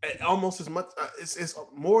 Almost as much, it's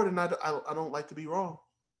more than I don't like to be wrong.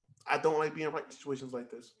 I don't like being right in situations like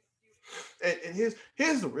this. And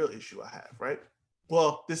here's the real issue I have, right?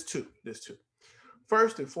 Well, there's two.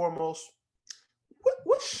 First and foremost,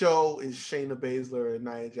 what show is Shayna Baszler and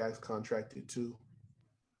Nia Jax contracted to?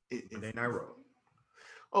 Monday Night Raw.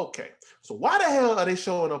 Okay, so why the hell are they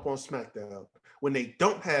showing up on SmackDown when they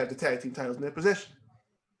don't have the tag team titles in their possession?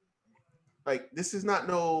 Like, this is not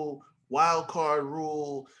no wild card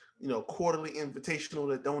rule, quarterly invitational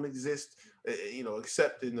that don't exist,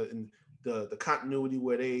 except in the continuity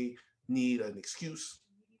where they need an excuse.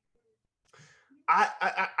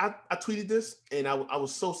 I tweeted this and I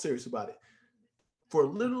was so serious about it. For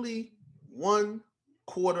literally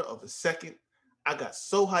 1/4 of a second, I got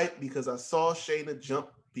so hyped because I saw Shayna jump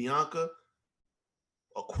Bianca.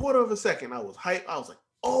 1/4 of a second, I was hyped. I was like,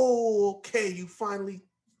 oh, okay, you finally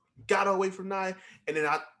got away from Nia. And then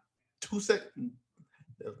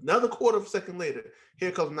Another quarter of a second later,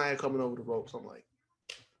 here comes Nia coming over the ropes. I'm like,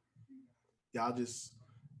 y'all just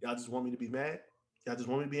want me to be mad? Y'all just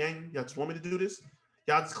want me to be angry? Y'all just want me to do this?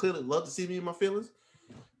 Y'all just clearly love to see me in my feelings?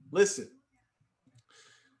 Listen,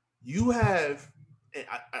 you have, and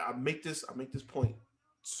I make this point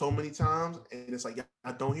so many times, and it's like,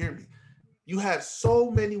 y'all don't hear me. You have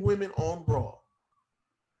so many women on Raw.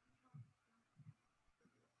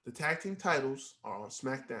 The tag team titles are on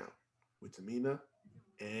SmackDown with Tamina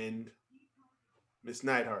and Miss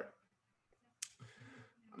Neidhart.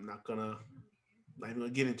 I'm not even gonna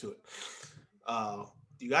get into it.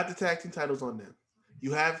 You got the tag team titles on them.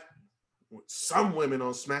 You have some women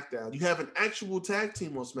on SmackDown. You have an actual tag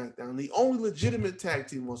team on SmackDown, the only legitimate tag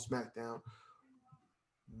team on SmackDown.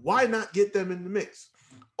 Why not get them in the mix?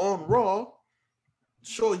 On Raw,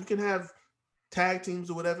 sure, you can have tag teams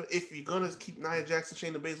or whatever if you're gonna keep Nia Jax and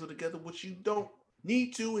Shayna Baszler together, which you don't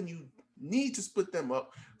need to, and you need to split them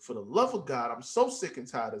up. For the love of God, I'm so sick and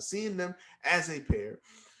tired of seeing them as a pair.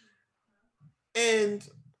 And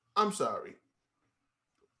I'm sorry,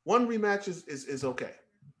 one rematch is okay.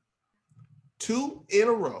 2 in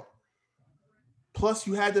a row. Plus,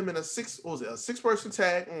 you had them in a 6-person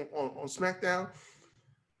tag on SmackDown.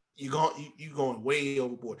 You going way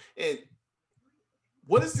overboard. And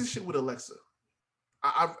what is this shit with Alexa?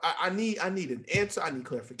 I need an answer. I need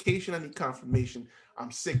clarification. I need confirmation.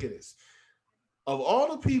 I'm sick of this. Of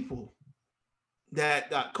all the people that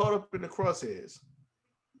got caught up in the crosshairs,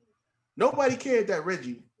 nobody cared that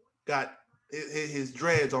Reggie got his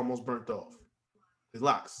dreads almost burnt off. His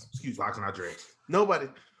locks. Excuse me. Locks, not dreads. Nobody.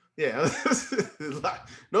 Yeah.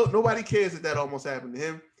 Nobody cares that almost happened to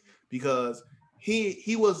him because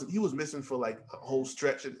he was missing for like a whole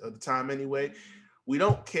stretch of the time anyway. We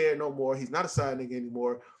don't care no more. He's not a side nigga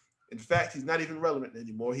anymore. In fact, he's not even relevant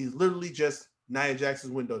anymore. He's literally just Nia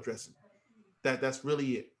Jackson's window dressing. That's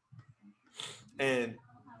really it. And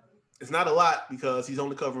it's not a lot because he's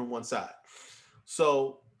only covering one side.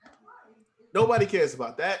 So nobody cares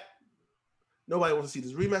about that. Nobody wants to see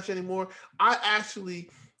this rematch anymore. I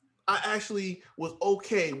actually was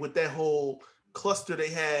okay with that whole cluster they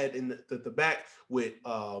had in the back with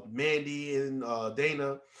Mandy and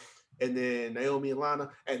Dana, and then Naomi and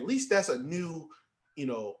Lana. At least that's a new,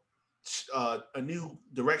 a new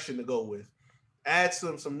direction to go with. Add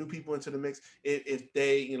some new people into the mix. If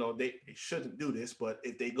they, they shouldn't do this, but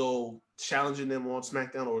if they go challenging them on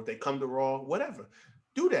SmackDown or if they come to Raw, whatever,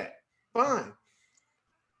 do that. Fine.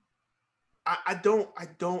 I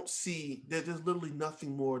don't see that there's literally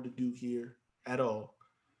nothing more to do here at all.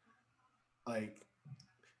 Like,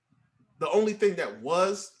 the only thing that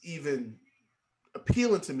was even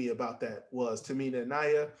appealing to me about that was Tamina and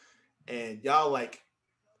Nia, and y'all like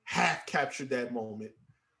half captured that moment,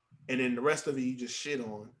 and then the rest of it you just shit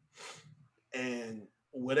on. And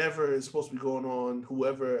whatever is supposed to be going on,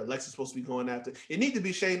 whoever Alexa's supposed to be going after, it need to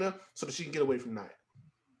be Shayna so that she can get away from Nia.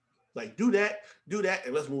 Like, do that,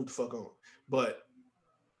 and let's move the fuck on. But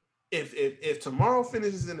if tomorrow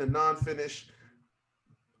finishes in a non-finish,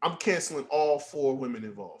 I'm canceling all 4 women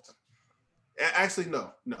involved. Actually,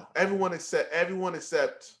 no. Everyone except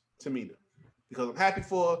Tamina, because I'm happy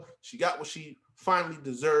for her. She got what she finally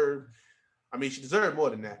deserved. I mean, she deserved more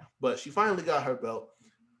than that, but she finally got her belt.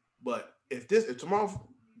 But if tomorrow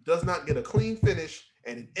does not get a clean finish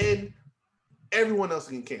and an end, everyone else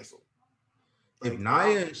can cancel. If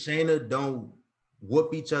Nia and Shayna don't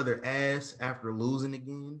whoop each other ass after losing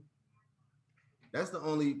again, that's the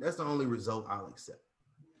only result I'll accept.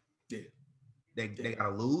 Yeah. They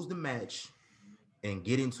gotta lose the match and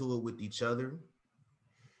get into it with each other.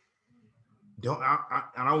 I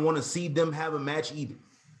don't want to see them have a match either.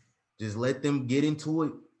 Just let them get into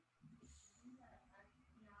it.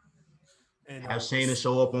 And have Shayna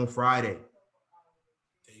show up on Friday.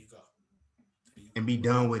 There you go. And be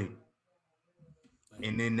done with it.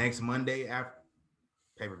 And then next Monday after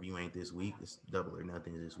pay-per-view ain't this week. It's Double or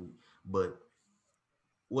Nothing this week. But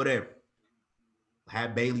whatever.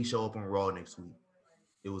 Have Bayley show up on Raw next week.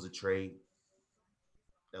 It was a trade.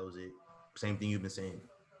 That was it. Same thing you've been saying.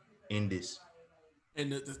 End this.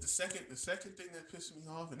 And the second thing that pissed me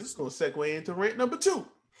off, and this is gonna segue into rant number 2.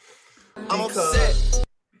 I'm upset.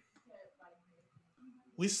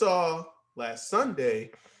 We saw last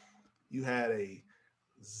Sunday you had a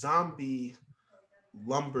zombie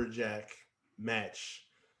lumberjack match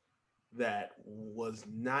that was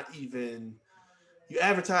not even you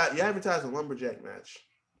advertised a lumberjack match,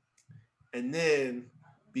 and then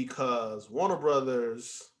because Warner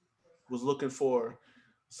Brothers was looking for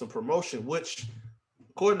some promotion, which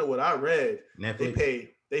according to what I read, Netflix.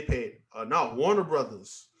 they paid Warner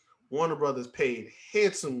Brothers Warner Brothers paid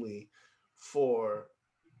handsomely for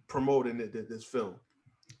promoting this film.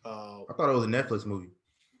 I thought it was a Netflix movie.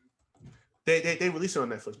 They released it on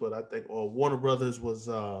Netflix, but I think Warner Brothers was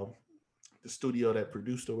the studio that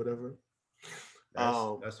produced or whatever.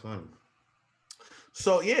 That's funny.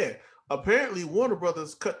 So yeah, apparently Warner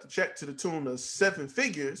Brothers cut the check to the tune of 7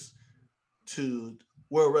 figures to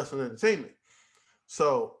World Wrestling Entertainment.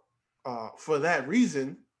 So for that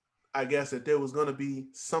reason, I guess that there was going to be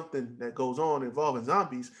something that goes on involving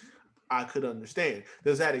zombies. I could understand.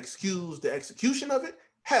 Does that excuse the execution of it?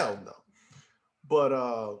 Hell no.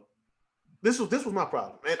 But this was my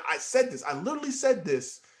problem, and I said this. I literally said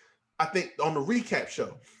this. I think on the recap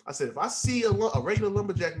show, I said if I see a regular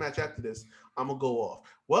lumberjack match after this, I'm gonna go off.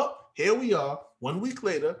 Well, here we are, 1 week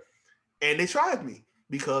later, and they tried me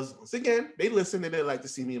because once again they listen and they like to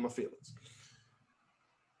see me in my feelings.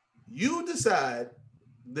 You decide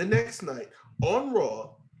the next night on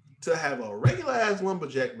Raw to have a regular ass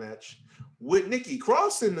lumberjack match with Nikki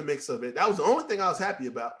Cross in the mix of it. That was the only thing I was happy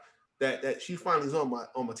about. That she finally is on my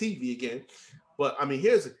TV again. But I mean,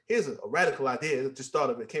 here's a radical idea. Just thought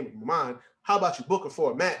of it, came to my mind. How about you book her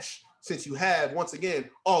for a match since you have once again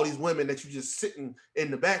all these women that you just sitting in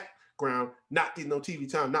the background, not getting no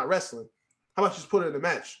TV time, not wrestling. How about you just put her in a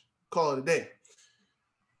match, call it a day?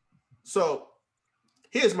 So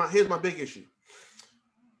here's my big issue.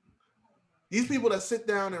 These people that sit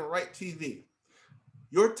down and write TV,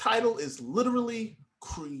 your title is literally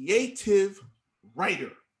creative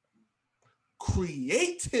writer.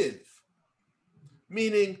 Creative,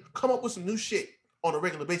 meaning come up with some new shit on a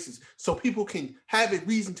regular basis so people can have a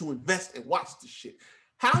reason to invest and watch this shit.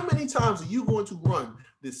 How many times are you going to run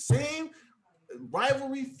the same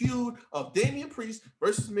rivalry feud of Damian Priest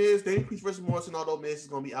versus Miz, Damian Priest versus Morrison, although Miz is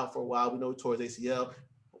going to be out for a while. We know he tore his ACL.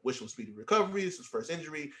 Wish him speedy recovery. This is his first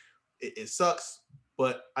injury. It sucks,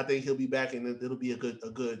 but I think he'll be back and it'll be a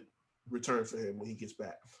good return for him when he gets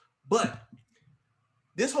back. But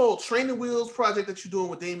this whole training wheels project that you're doing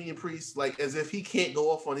with Damian Priest, like as if he can't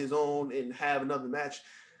go off on his own and have another match,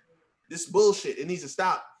 this bullshit. It needs to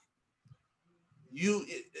stop.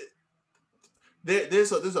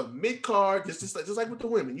 There's a mid card, just like with the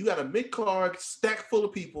women. You got a mid card stacked full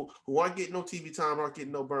of people who aren't getting no TV time, aren't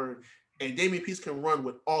getting no burn, and Damian Priest can run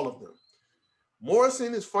with all of them.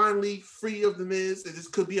 Morrison is finally free of the Miz. This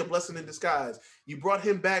could be a blessing in disguise. You brought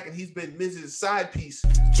him back, and he's been Miz's side piece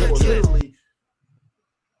for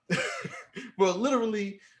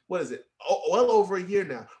literally, what is it? Well over a year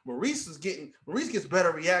now. Maurice gets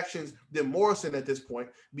better reactions than Morrison at this point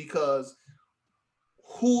because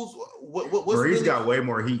what's Maurice really got way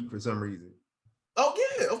more heat for some reason. Oh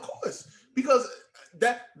yeah, of course, because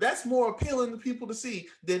that's more appealing to people to see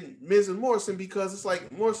than Miz and Morrison because it's like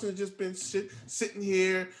Morrison has just been sitting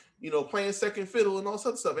here, playing second fiddle and all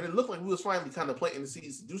sorts of stuff, and it looked like we was finally kind of planting the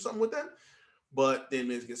seeds to do something with them, but then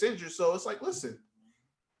Miz gets injured, so it's like, listen.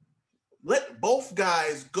 Let both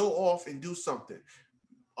guys go off and do something.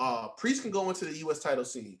 Priest can go into the U.S. title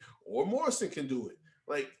scene, or Morrison can do it.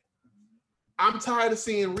 Like, I'm tired of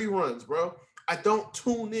seeing reruns, bro. I don't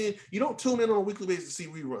tune in. You don't tune in on a weekly basis to see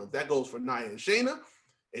reruns. That goes for Nia and Shayna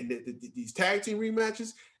and these tag team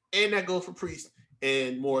rematches, and that goes for Priest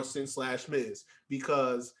and Morrison / Miz.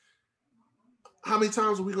 Because how many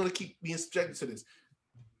times are we going to keep being subjected to this?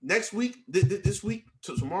 Next week, this week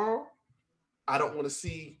to tomorrow, I don't want to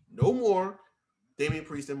see no more Damian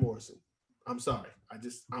Priest and Morrison. I'm sorry.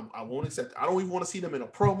 I won't accept it. I don't even want to see them in a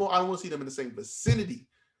promo. I don't want to see them in the same vicinity.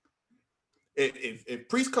 If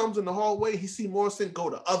Priest comes in the hallway, he see Morrison go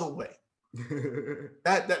the other way.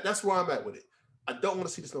 That's where I'm at with it. I don't want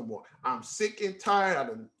to see this no more. I'm sick and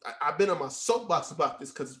tired. I've been on my soapbox about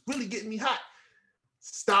this because it's really getting me hot.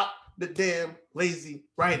 Stop the damn lazy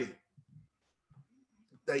writing.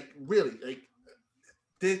 Like, really, like,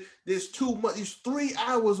 there's too much. There's 3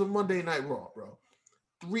 hours of Monday Night Raw, bro.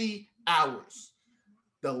 3 hours.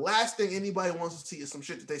 The last thing anybody wants to see is some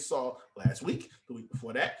shit that they saw last week, the week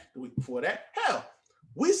before that, the week before that. Hell,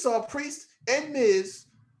 we saw Priest and Miz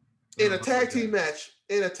in a tag team match.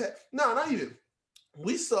 No, not even.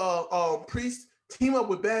 We saw Priest team up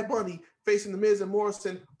with Bad Bunny facing the Miz and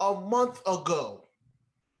Morrison a month ago.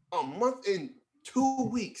 A month and 2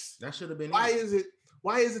 weeks. That should have been. Why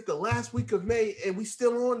is it the last week of May and we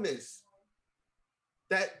still on this?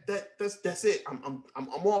 That's it. I'm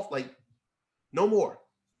off. Like, no more.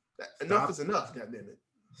 Enough is enough. Goddamn it.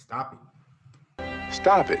 Stop it.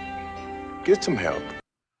 Stop it. Get some help.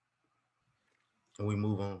 And we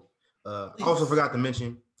move on. I also forgot to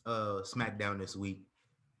mention SmackDown this week.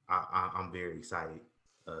 I'm very excited.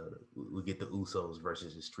 we get the Usos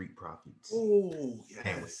versus the Street Profits. Oh, yes.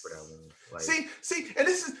 Can't wait for that one. Like, see, and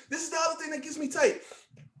this is the other thing that gets me tight.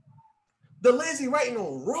 The lazy writing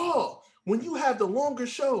on Raw. When you have the longer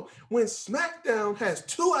show, when SmackDown has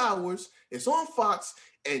 2 hours, it's on Fox,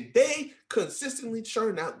 and they consistently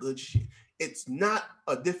churn out good shit. It's not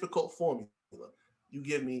a difficult formula. You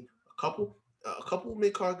give me a couple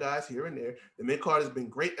mid-card guys here and there. The mid-card has been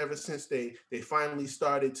great ever since they finally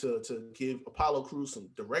started to give Apollo Crews some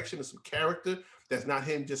direction and some character. That's not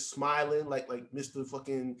him just smiling like Mr.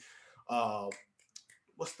 fucking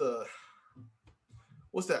what's that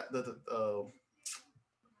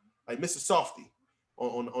like Mr. Softy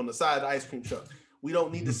on the side of the ice cream truck. We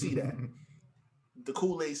don't need to see that. The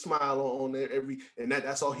Kool-Aid smile on there and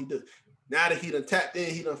that's all he does. Now that he done tapped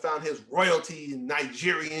in, he done found his royalty in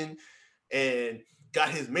Nigerian and got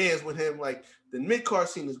his mans with him. Like, the mid-card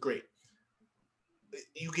scene is great.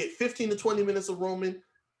 You get 15 to 20 minutes of Roman,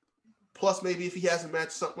 plus maybe if he has a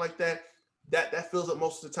match, something like that, that fills up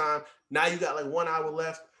most of the time. Now you got like 1 hour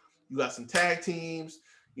left. You got some tag teams.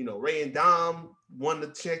 You know, Ray and Dom won the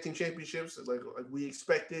tag team championships like we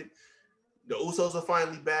expected. The Usos are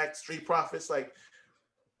finally back. Street Profits, like,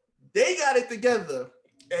 they got it together.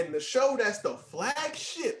 And the show that's the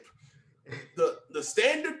flagship, the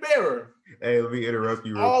standard bearer. Hey, let me interrupt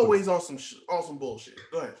you. Always on some bullshit.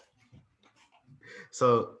 Go ahead.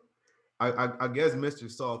 So, I guess Mr.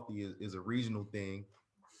 Softy is a regional thing.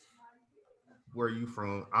 Where are you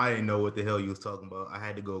from? I didn't know what the hell you was talking about. I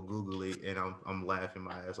had to go Google it, and I'm laughing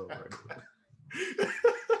my ass off right now.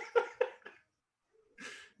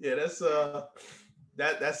 Yeah, that's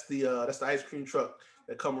the ice cream truck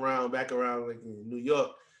that come back around like in New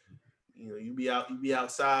York. You know, you be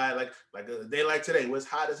outside like a day like today, where it's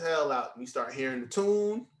hot as hell out, and you start hearing the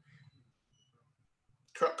tune.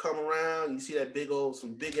 Truck come around, you see that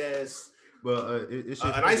some big ass. Well, it's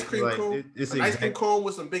an ice cream cone. Ice cream cone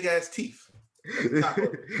with some big ass teeth.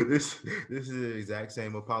 This is the exact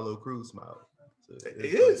same Apollo Crews smile. So it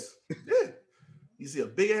is. Yeah. You see a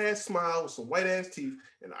big ass smile with some white ass teeth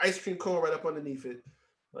and an ice cream cone right up underneath it.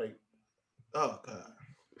 Like, oh God.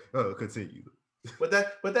 Oh, continue. But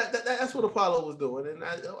that's what Apollo was doing, and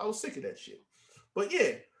I was sick of that shit. But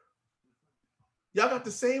yeah, y'all got the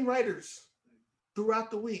same writers throughout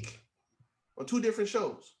the week on 2 different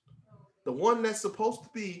shows. The one that's supposed to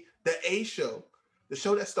be the A show, the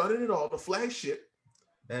show that started it all, the flagship.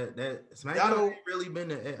 That SmackDown ain't really been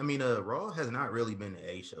Raw has not really been the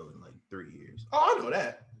A show in like 3 years. Oh, I know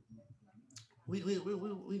that. We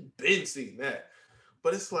been seeing that,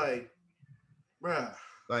 but it's like, bruh.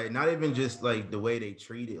 Like, not even just like the way they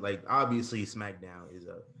treat it. Like, obviously SmackDown is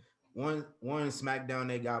one SmackDown,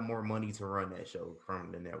 they got more money to run that show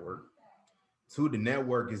from the network. 2, the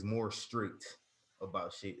network is more strict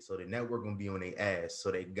about shit, so the network gonna be on their ass, so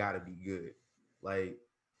they gotta be good. Like,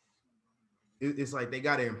 it's like they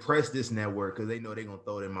gotta impress this network because they know they're gonna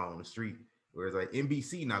throw them out on the street. Whereas like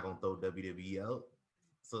NBC not gonna throw WWE out,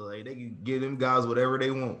 so like they can give them guys whatever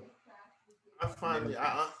they want.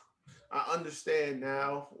 I understand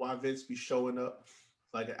now why Vince be showing up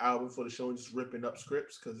like an hour before the show and just ripping up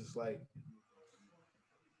scripts, because it's like,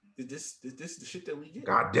 this the shit that we get.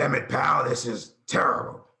 God damn it, pal! This is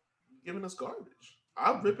terrible. Giving us garbage.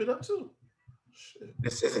 I'll rip it up too. Shit.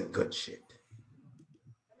 This isn't good shit.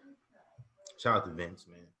 Shout out to Vince,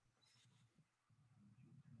 man.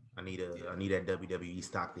 I need that WWE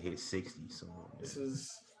stock to hit 60. So this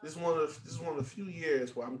is one of the few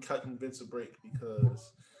years where I'm cutting Vince a break,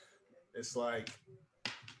 because it's like,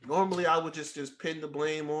 normally I would just pin the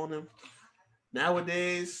blame on him.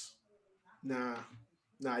 Nowadays, nah.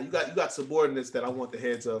 You got subordinates that I want the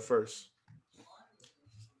heads of first.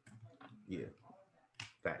 Yeah,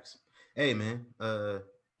 facts. Hey man,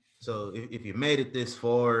 so if you made it this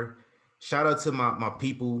far, shout out to my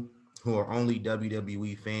people who are only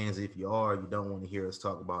WWE fans. If you don't want to hear us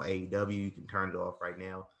talk about AEW, you can turn it off right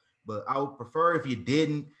now. But I would prefer if you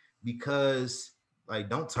didn't, because like,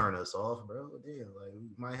 don't turn us off, bro. Damn, like,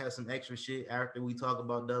 we might have some extra shit after we talk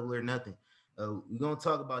about Double or Nothing. We're gonna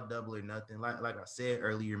talk about Double or Nothing. Like I said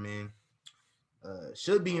earlier, man.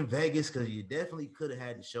 Should be in Vegas, because you definitely could have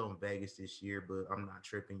had the show in Vegas this year, but I'm not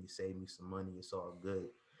tripping. You saved me some money. It's all good.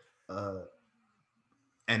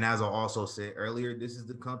 And as I also said earlier, this is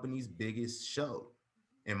the company's biggest show,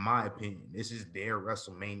 in my opinion. This is their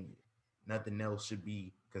WrestleMania. Nothing else should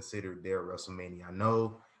be considered their WrestleMania. I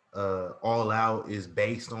know All Out is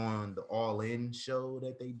based on the All In show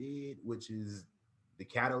that they did, which is the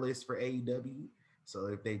catalyst for AEW. So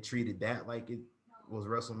if they treated that like it was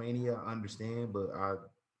WrestleMania, I understand, but I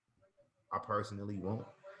personally won't.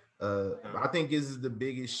 I think this is the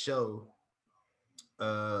biggest show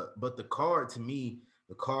But the card to me,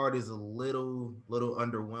 the card is a little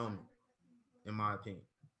underwhelming in my opinion.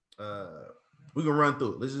 We can run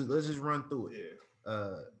through it. Let's just run through it.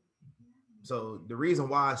 Yeah. So the reason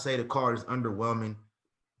why I say the card is underwhelming,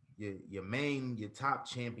 your top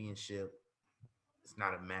championship, it's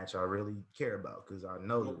not a match I really care about because I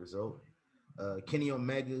know the result. Kenny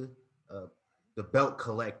Omega, the belt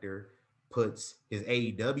collector, puts his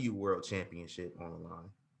AEW World Championship on the line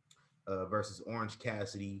versus Orange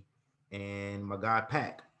Cassidy and my guy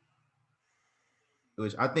Pac,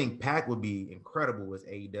 which I think Pac would be incredible as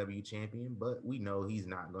AEW champion, but we know he's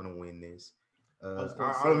not going to win this. I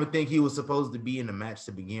don't even think he was supposed to be in the match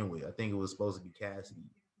to begin with. I think it was supposed to be Cassidy.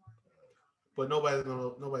 But nobody's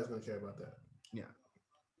gonna care about that. Yeah.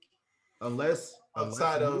 Unless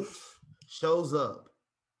outside of shows up,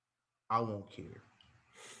 I won't care.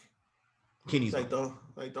 Kenny's like the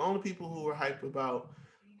only people who were hyped about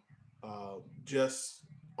just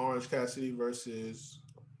Orange Cassidy versus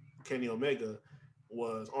Kenny Omega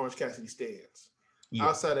was Orange Cassidy stands. Yeah.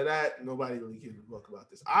 Outside of that, nobody really gives a fuck about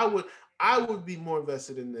this. I would be more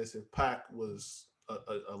invested in this if Pac was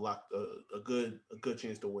a good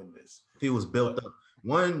chance to win this. He was built up.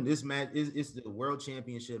 This match is the World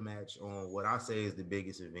Championship match on what I say is the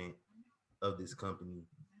biggest event of this company,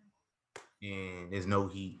 and there's no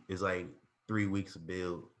heat. It's like 3 weeks of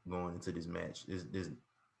build going into this match. This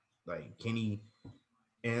like Kenny.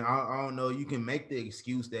 And I don't know, you can make the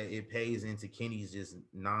excuse that it pays into Kenny's just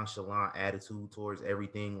nonchalant attitude towards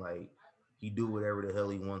everything. Like, he do whatever the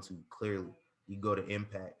hell he wants to, clearly. He go to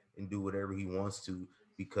Impact and do whatever he wants to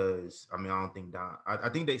because, I mean, I don't think I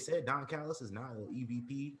think they said Don Callis is not an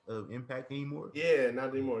EVP of Impact anymore. Yeah, not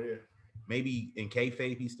anymore, yeah. Maybe in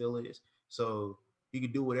kayfabe he still is. So he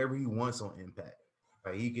can do whatever he wants on Impact.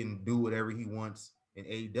 Like, he can do whatever he wants in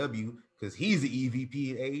AEW because he's the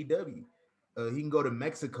EVP in AEW. He can go to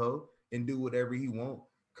Mexico and do whatever he wants.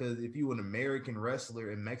 Because if you're an American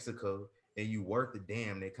wrestler in Mexico and you worth the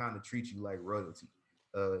damn, they kind of treat you like royalty.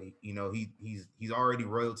 He's already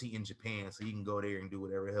royalty in Japan, so he can go there and do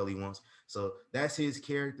whatever the hell he wants. So that's his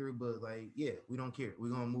character. But like, yeah, we don't care. We're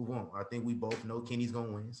gonna move on. I think we both know Kenny's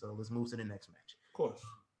gonna win. So let's move to the next match. Of course.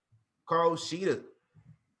 Hikaru Shida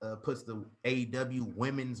puts the AEW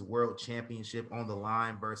Women's World Championship on the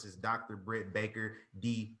line versus Dr. Britt Baker,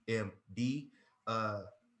 DMD.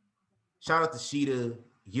 Shout out to Shida,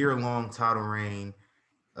 year-long title reign.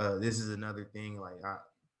 This is another thing. Like I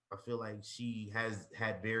feel like she has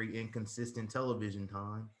had very inconsistent television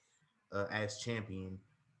time as champion,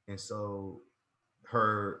 and so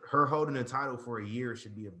her holding the title for a year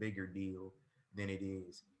should be a bigger deal than it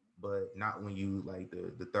is, but not when you like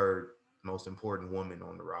the third most important woman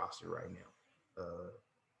on the roster right now.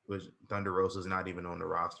 Which Thunder Rosa's not even on the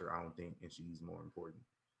roster, I don't think, and she's more important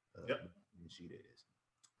than she is.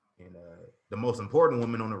 And the most important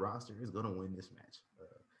woman on the roster is going to win this match.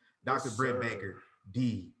 Dr. Britt Baker,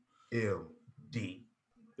 DMD.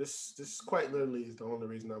 This quite literally is the only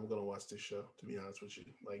reason I'm going to watch this show, to be honest with you.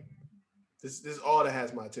 Like, this is all that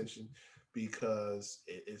has my attention because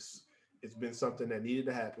it's been something that needed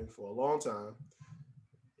to happen for a long time.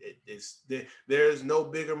 There's no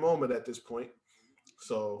bigger moment at this point.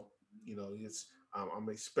 So, I'm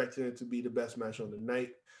expecting it to be the best match on the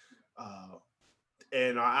night.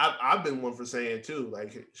 And I've been one for saying too,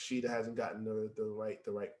 like Shida hasn't gotten the right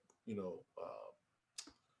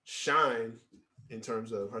shine in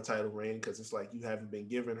terms of her title reign because it's like you haven't been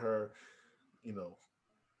giving her,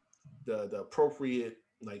 the appropriate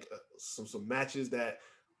some matches that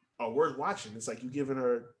are worth watching. It's like you're giving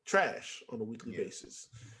her trash on a weekly basis,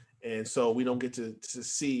 and so we don't get to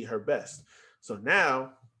see her best. So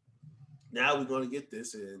now we're going to get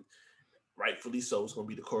this, and rightfully so, it's going to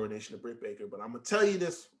be the coronation of Britt Baker. But I'm going to tell you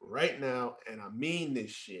this right now, and I mean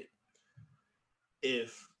this shit.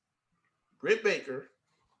 If Britt Baker,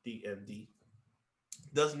 DMD,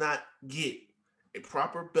 does not get a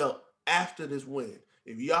proper belt after this win,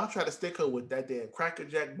 if y'all try to stick her with that damn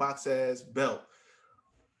crackerjack box ass belt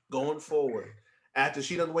going forward, after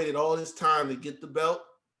she done waited all this time to get the belt,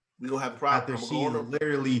 we're going to have a problem. After she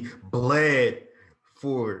literally bled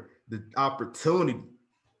for the opportunity.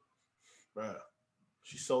 Bruh,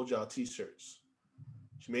 she sold y'all t-shirts.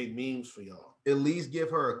 She made memes for y'all. At least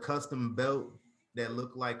give her a custom belt that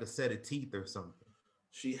looked like a set of teeth or something.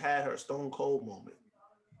 She had her Stone Cold moment.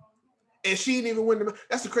 And she didn't even win the match.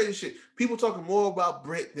 That's the crazy shit. People talking more about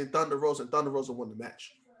Britt than Thunder Rosa, and Thunder Rosa won the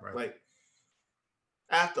match. Right. Like,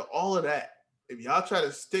 after all of that, if y'all try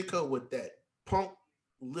to stick her with that punk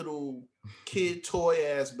little kid toy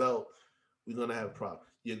ass belt, we're going to have a problem.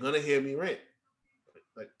 You're going to hear me rant.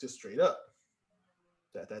 Like, just straight up.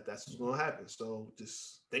 That's what's gonna happen. So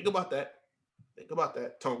just think about that. Think about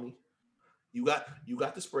that, Tony. You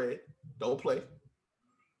got the spread. Don't play.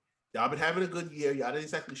 Y'all been having a good year. Y'all didn't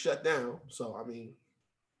exactly shut down. So I mean,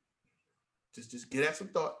 just get that some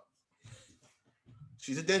thought.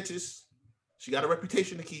 She's a dentist. She got a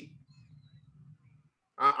reputation to keep.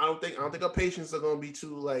 I don't think our patients are gonna be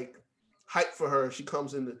too like hyped for her if she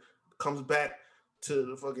comes back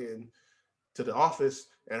to the office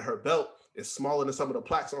and her belt is smaller than some of the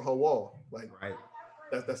plaques on her wall. Like right.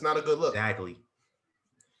 That's not a good look. Exactly.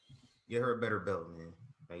 Get her a better belt, man.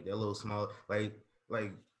 Like that little small, like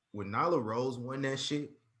when Nyla Rose won that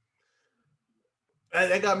shit.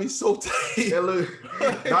 That got me so tight.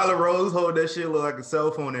 Nyla Rose hold that shit look like a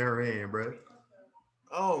cell phone in her hand, bro.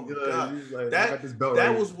 Oh my god, like,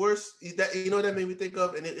 that was worse. That you know what that made me think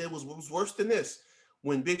of, and it was worse than this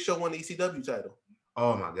when Big Show won the ECW title.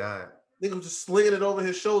 Oh my god, nigga was just slinging it over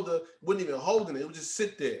his shoulder, wasn't even holding it. It would just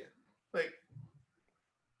sit there, like,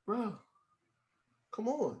 bro, come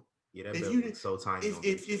on. Yeah, that belt was so tiny.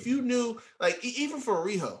 If you knew, like, even for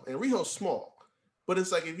Riho, and Riho's small, but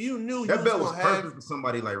it's like if you knew that belt was perfect for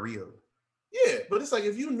somebody like Riho. Yeah, but it's like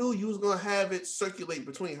if you knew you was gonna have it circulate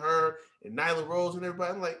between her and Nyla Rose and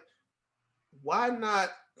everybody, I'm like, why not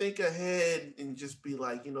think ahead and just be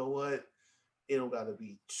like, you know what? It don't gotta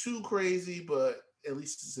be too crazy, but at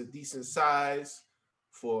least it's a decent size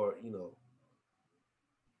for, you know,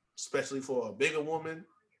 especially for a bigger woman.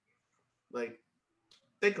 Like,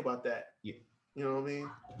 think about that. Yeah. You know what I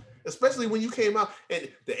mean? Especially when you came out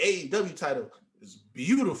and the AEW title is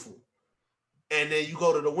beautiful. And then you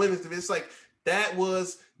go to the women's division. It's like that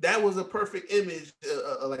was a perfect image,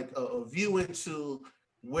 like a view into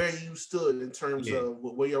where you stood in terms of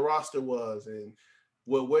where your roster was and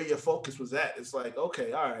where your focus was at. It's like,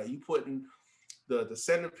 okay, all right, you putting the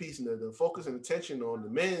centerpiece and the focus and attention on the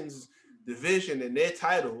men's division and their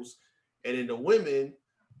titles, and in the women,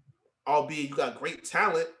 albeit you got great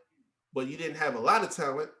talent, but you didn't have a lot of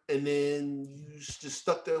talent, and then you just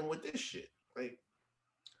stuck them with this shit. Like,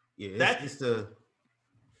 yeah, it's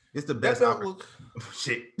the best.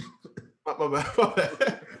 Shit. My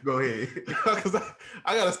bad. Go ahead. Because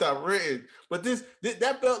I gotta stop ranting. But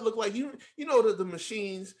that belt looked like you know the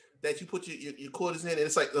machines that you put your quarters in, and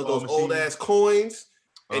it's like those old ass coins,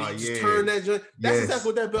 and you just turn that joint. That's exactly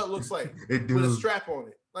what that belt looks like. With a strap on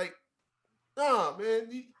it. Like, nah,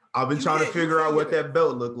 man. I've been trying to figure out what that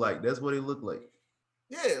belt looked like. That's what it looked like.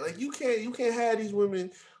 Yeah, like you can't have these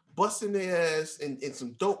women busting their ass in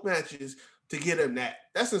some dope matches to get them that.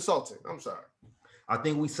 That's insulting. I'm sorry. I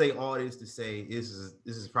think we say all this to say this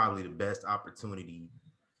is probably the best opportunity.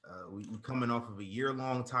 We're coming off of a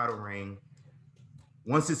year-long title reign.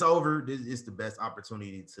 Once it's over, this is the best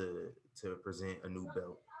opportunity to present a new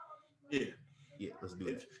belt. Yeah, let's do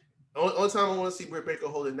it. Only time I want to see Britt Baker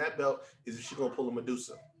holding that belt is if she's gonna pull a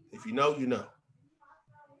Medusa. If you know, you know.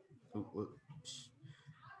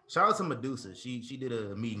 Shout out to Medusa. She did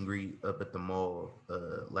a meet and greet up at the mall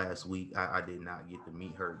last week. I did not get to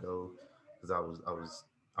meet her though, because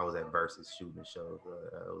I was at Versus shooting the show.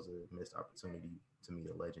 It was a missed opportunity to meet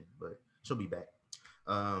a legend, but she'll be back.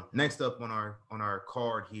 Next up on our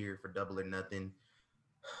card here for Double or Nothing,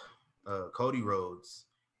 Cody Rhodes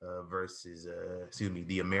versus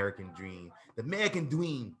the American Dream. The American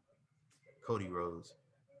Dream, Cody Rhodes.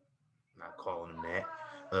 Not calling him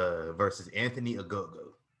that. Versus Anthony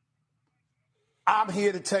Ogogo. I'm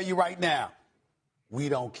here to tell you right now, we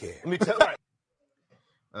don't care. Let me tell you.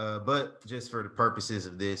 But just for the purposes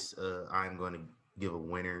of this, I'm going to give a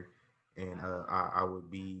winner, and I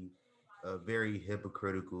would be very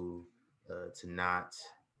hypocritical to not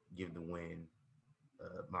give the win,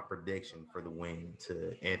 my prediction for the win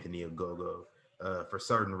to Anthony Ogogo for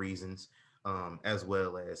certain reasons, as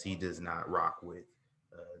well as he does not rock with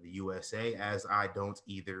the USA, as I don't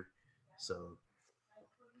either. So,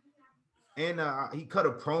 and he cut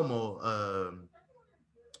a promo,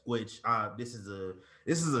 which this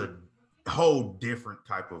is a whole different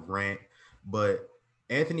type of rant, but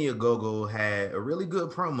Anthony Ogogo had a really good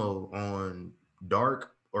promo on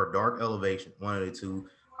Dark Elevation, one of the two.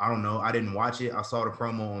 I don't know. I didn't watch it. I saw the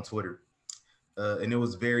promo on Twitter, and it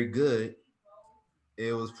was very good.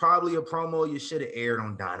 It was probably a promo you should have aired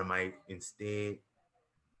on Dynamite instead.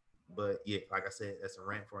 But yeah, like I said, that's a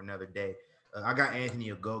rant for another day. I got Anthony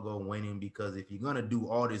Ogogo winning because if you're going to do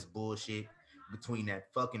all this bullshit between that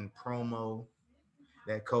fucking promo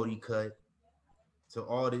that Cody cut to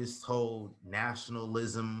all this whole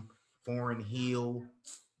nationalism, foreign heel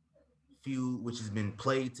feud, which has been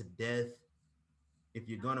played to death, if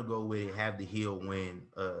you're going to go with it, have the heel win.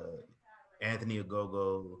 Anthony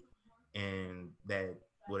Ogogo and that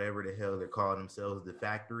whatever the hell they're calling themselves, the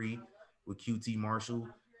factory with QT Marshall,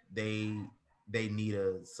 they need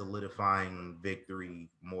a solidifying victory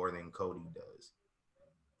more than Cody does.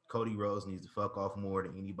 Cody Rhodes needs to fuck off more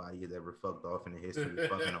than anybody has ever fucked off in the history of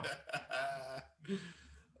fucking off.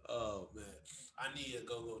 Oh man, I need a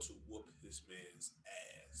go to whoop this man's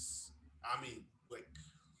ass. I mean,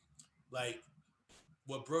 like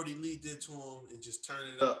what Brody Lee did to him, and just turn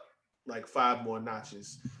it up like 5 more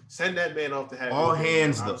notches. Send that man off to have all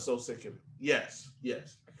hands. I'm so sick of it. Yes.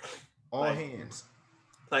 All like, hands.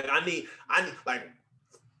 Like I need like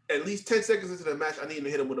at least 10 seconds into the match, I need him to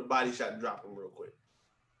hit him with a body shot and drop him real quick.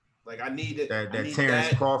 Like I need it. That need Terrence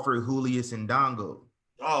that. Crawford, Julius and Dongo.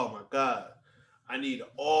 Oh my God. I need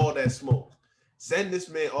all that smoke. Send this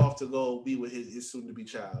man off to go be with his soon-to-be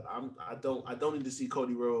child. I don't need to see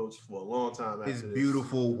Cody Rhodes for a long time after his this.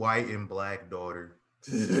 beautiful white and black daughter.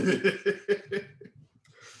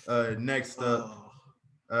 Next up,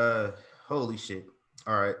 holy shit.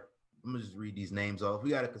 All right, I'm gonna just read these names off. We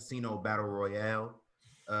got a casino battle royale.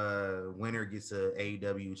 Winner gets a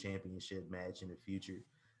AEW championship match in the future.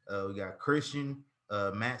 We got Christian,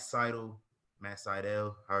 Matt Seidel,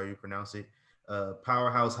 however you pronounce it.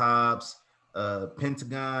 Powerhouse Hobbs,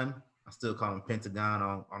 Pentagon. I still call him Pentagon.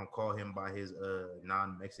 I don't call him by his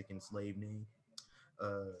non-Mexican slave name,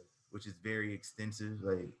 which is very extensive.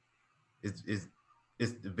 Like it's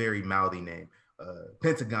a very mouthy name.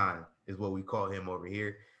 Pentagon is what we call him over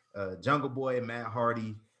here. Jungle Boy, Matt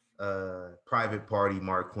Hardy, Private Party,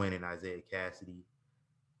 Mark Quinn, and Isaiah Cassidy.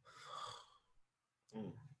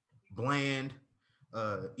 Bland,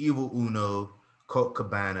 Evil Uno, Colt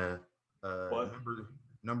Cabana,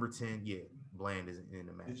 number 10. Yeah, Bland is in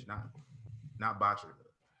the match. Not Botcher.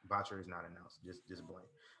 Botcher is not announced. Just Bland.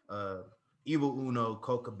 Evil Uno,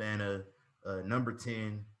 Colt Cabana, number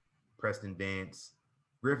 10, Preston Dance,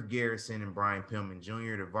 Griff Garrison and Brian Pillman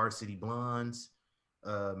Jr., the Varsity Blondes,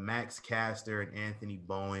 Max Caster and Anthony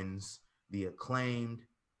Bowens, the Acclaimed,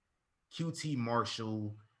 QT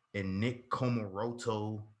Marshall and Nick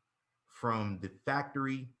Komoroto from the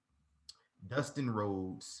Factory, Dustin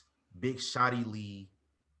Rhodes, Big Shotty Lee,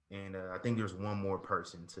 and I think there's one more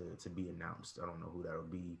person to be announced. I don't know who that'll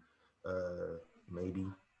be. Maybe.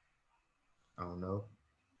 I don't know.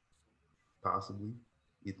 Possibly.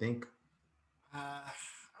 You think? I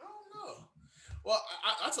don't know. Well,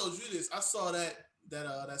 I told you this. I saw that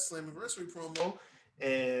Slammiversary promo,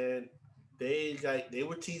 and they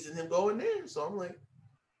were teasing him going there. So I'm like,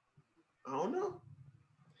 I don't know.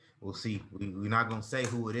 We'll see. We're not gonna say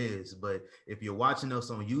who it is, but if you're watching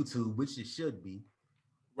us on YouTube, which it should be,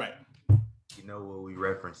 right? You know what we're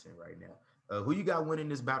referencing right now. Who you got winning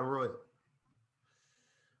this battle royal?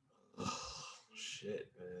 Oh,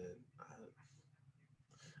 shit, man.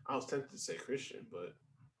 I was tempted to say Christian, but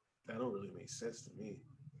that don't really make sense to me.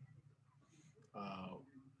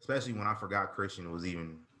 Especially when I forgot Christian was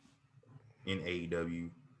even in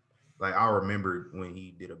AEW. Like I remembered when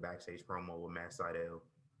he did a backstage promo with Matt Seidel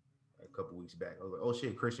a couple weeks back. I was like, oh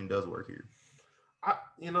shit, Christian does work here.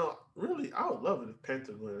 Really, I would love it if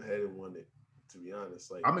Penta went ahead and won it. To be honest,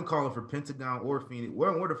 like I've been calling for Pentagon or Phoenix.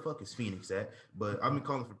 Where the fuck is Phoenix at? But I've been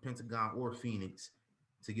calling for Pentagon or Phoenix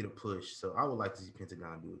to get a push. So I would like to see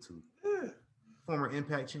Pentagon do it too. Yeah. Former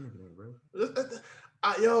Impact champion, bro.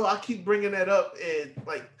 I keep bringing that up, and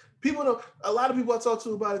like people don't. A lot of people I talk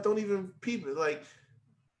to about it don't even peep it. Like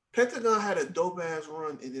Pentagon had a dope ass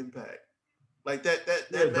run in Impact, like that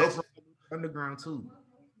match, Underground too.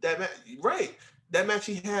 That match, right? That match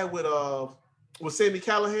he had with Sami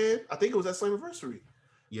Callihan. I think it was at Slammiversary.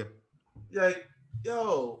 Yeah. Like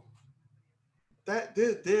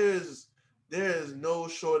there's no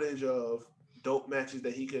shortage of dope matches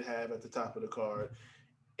that he could have at the top of the card,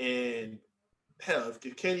 and hell,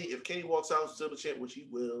 if Kenny walks out still the champ, which he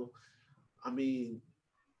will, I mean,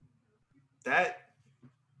 that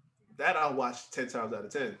I'll watch 10 times out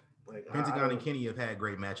of 10. Like Pentagon and Kenny have had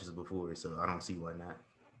great matches before, so I don't see why not.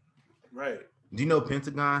 Right. Do you know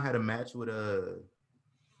Pentagon had a match with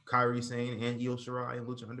Kairi Sane and Io Shirai in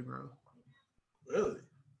Lucha Underground? Really?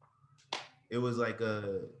 It was like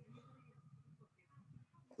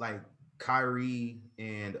Kairi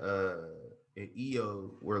and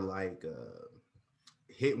Io were like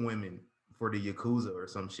hit women for the Yakuza or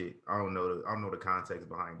some shit. I don't know the context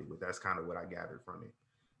behind it, but that's kind of what I gathered from it.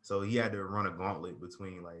 So he had to run a gauntlet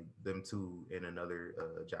between like them two and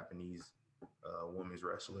another Japanese women's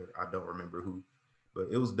wrestler. I don't remember who, but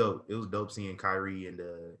it was dope. It was dope seeing Kairi and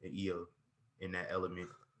Io in that element.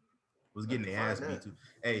 Was getting their ass beat too.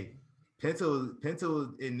 Hey,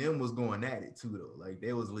 Penta and them was going at it too though. Like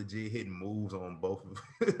they was legit hitting moves on both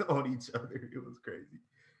of on each other. It was crazy.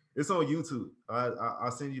 It's on YouTube.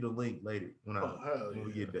 I'll send you the link later when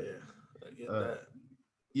we get done. Yeah, I get that.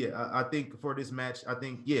 Yeah, I think for this match,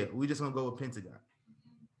 we just gonna go with Pentagon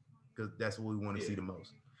because that's what we want to see the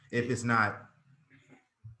most. If it's not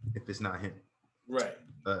him, right?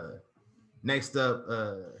 Next up,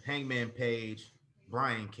 Hangman Page,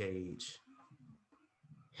 Brian Cage.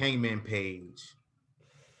 Hangman Page,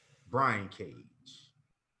 Brian Cage.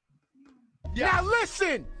 Yeah. Now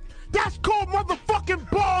listen, that's called motherfucking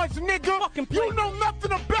bars, nigga. You know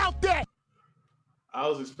nothing about that. I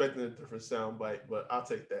was expecting a different soundbite, but I'll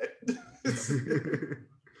take that.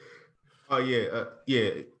 Oh yeah,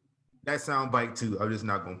 that soundbite too. I'm just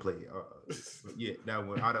not gonna play it. Yeah, that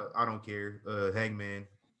one. I don't care. Hangman,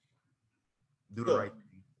 do the right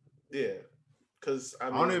thing. Yeah, because I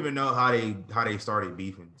don't even know how they started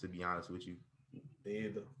beefing. To be honest with you, me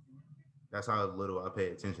either. That's how little I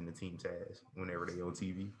pay attention to Team Taz whenever they on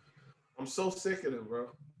TV. I'm so sick of them, bro.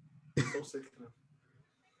 I'm so sick of them.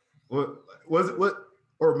 What was it? What?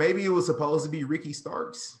 Or maybe it was supposed to be Ricky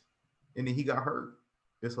Starks, and then he got hurt.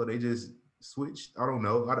 That's why they just switched. I don't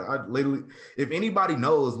know. I literally, if anybody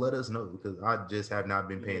knows, let us know because I just have not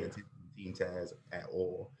been paying attention to Team Taz at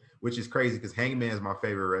all, which is crazy because Hangman is my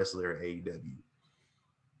favorite wrestler at AEW.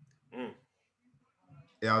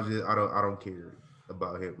 Yeah, I don't care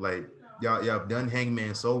about him. Like y'all have done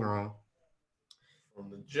Hangman so wrong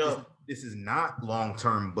from the jump. This is not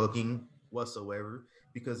long-term booking whatsoever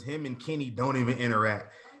because him and Kenny don't even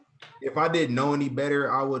interact. If I didn't know any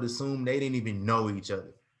better, I would assume they didn't even know each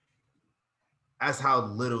other. That's how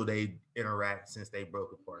little they interact since they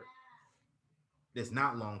broke apart. It's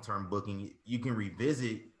not long-term booking. You can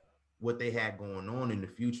revisit what they had going on in the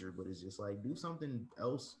future, but it's just like do something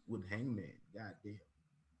else with Hangman. God damn.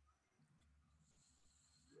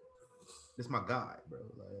 This my guy, bro.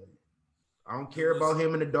 Like, I don't care about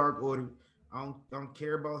him in the Dark Order. I don't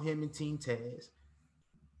care about him in Team Taz.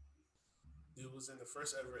 It was in the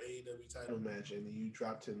first ever AEW title match, and you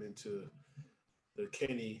dropped him into the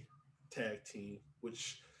Kenny tag team,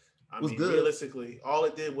 which I mean, good. Realistically, all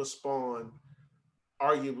it did was spawn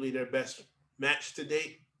arguably their best match to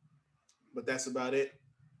date, but that's about it.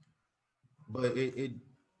 But it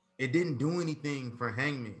didn't do anything for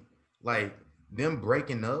Hangman. Like them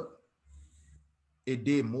breaking up, it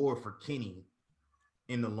did more for Kenny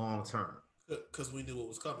in the long term. Because we knew what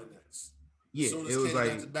was coming next. Yeah, as soon as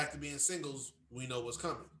Kenny got back to being singles, we know what's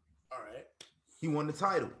coming. All right. He won the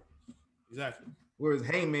title. Exactly. Whereas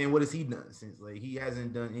Hangman, what has he done since? Like, he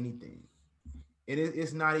hasn't done anything. And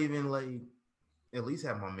it's not even like, at least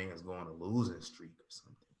have my man's going a losing streak or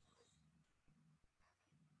something.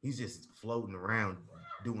 He's just floating around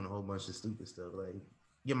doing a whole bunch of stupid stuff. Like,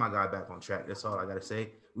 get my guy back on track. That's all I got to say.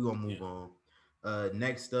 We're going to move on.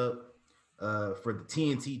 Next up, for the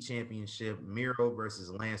TNT Championship, Miro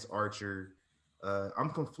versus Lance Archer. I'm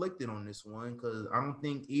conflicted on this one because I don't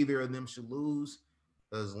think either of them should lose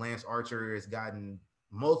because Lance Archer has gotten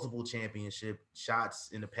multiple championship shots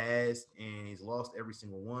in the past and he's lost every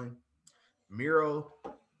single one. Miro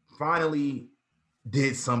finally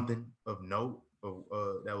did something of note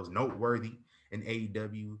that was noteworthy in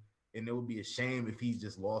AEW, and it would be a shame if he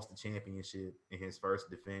just lost the championship in his first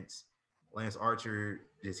defense. Lance Archer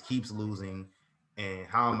just keeps losing, and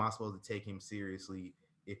how am I supposed to take him seriously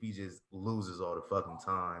if he just loses all the fucking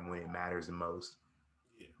time when it matters the most?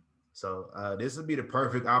 Yeah. So this would be the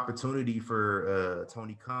perfect opportunity for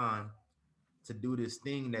Tony Khan to do this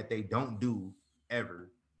thing that they don't do ever.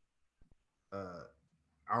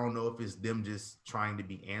 I don't know if it's them just trying to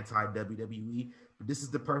be anti-WWE, but this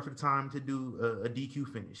is the perfect time to do a DQ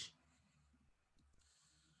finish.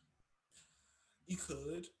 You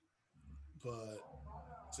could. But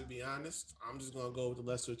to be honest, I'm just going to go with the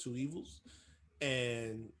lesser of two evils.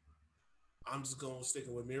 And I'm just going to stick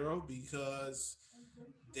it with Miro because,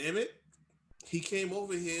 damn it, he came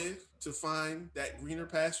over here to find that greener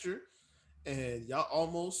pasture. And y'all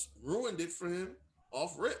almost ruined it for him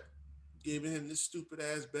off rip. Giving him this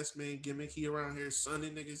stupid-ass best man gimmick. He around here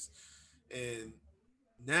sunning niggas. And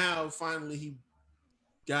now, finally, he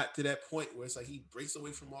got to that point where it's like he breaks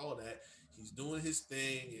away from all of that. He's doing his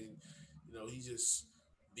thing and you know, he's just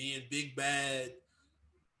being big bad,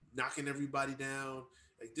 knocking everybody down.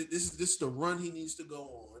 Like this is the run he needs to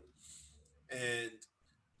go on. And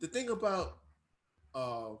the thing about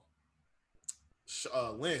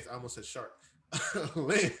Lance, I almost said Shark.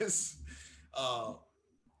 Lance,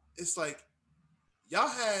 it's like y'all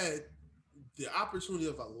had the opportunity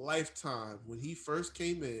of a lifetime when he first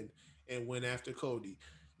came in and went after Cody.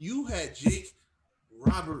 You had Jake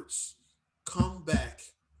Roberts come back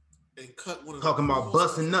and cut one of talking about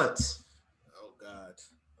busting nuts. Oh God!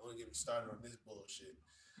 Don't get me started on this bullshit.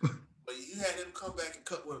 But you had him come back and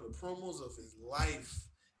cut one of the promos of his life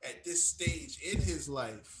at this stage in his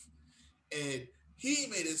life. And he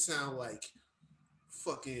made it sound like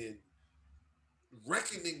fucking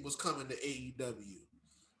reckoning was coming to AEW.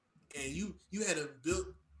 And you had him build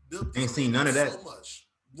Ain't this seen thing none up of that. so much.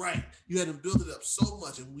 Right. You had him build it up so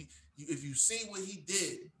much. And if you seen what he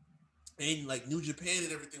did in like New Japan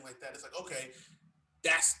and everything like that, it's like, okay,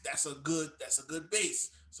 that's a good base.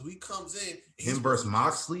 So he comes in. Him versus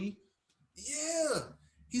Moxley. Yeah.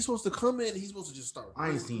 He's supposed to come in. He's supposed to just start.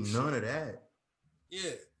 I ain't seen none of that.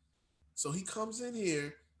 Yeah. So he comes in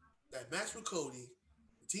here, that match with Cody,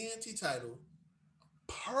 the TNT title,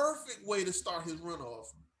 perfect way to start his run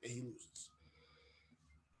off, and he loses.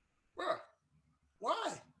 Bruh,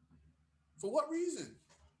 why? For what reason?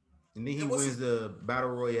 And then he wins the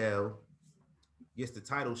Battle Royale, gets the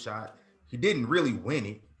title shot. He didn't really win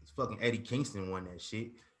it. It's fucking Eddie Kingston won that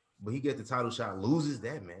shit. But he gets the title shot, loses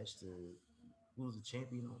that match to who was the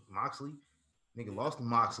champion? Moxley. Nigga lost to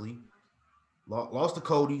Moxley. Lost to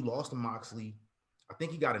Cody, lost to Moxley. I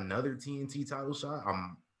think he got another TNT title shot.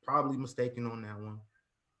 I'm probably mistaken on that one.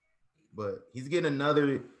 But he's getting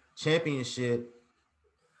another championship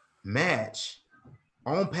match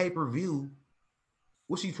on pay-per-view,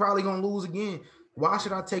 which he's probably gonna lose again. Why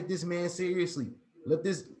should I take this man seriously?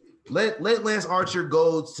 Let Lance Archer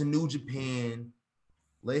go to New Japan.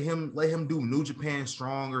 Let him do New Japan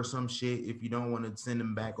Strong or some shit if you don't want to send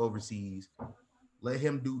him back overseas. Let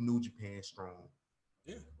him do New Japan Strong.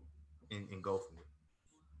 Yeah. And go from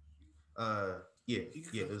it.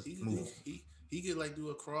 He could like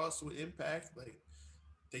do a cross with Impact, like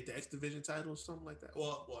take the X Division title or something like that.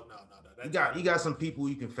 Well, no. You got some people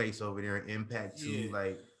you can face over there in Impact too,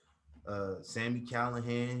 like Sami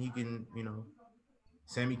Callihan. He can,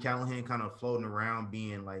 Sami Callihan kind of floating around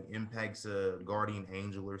being like Impact's guardian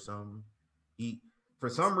angel or something. For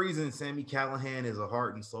some reason, Sami Callihan is a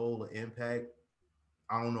heart and soul of Impact.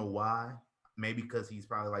 I don't know why. Maybe because he's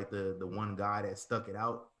probably like the one guy that stuck it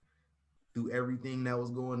out through everything that was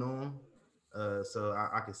going on. So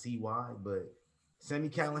I can see why. But Sami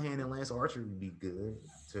Callihan and Lance Archer would be good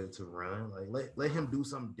to run. Like let him do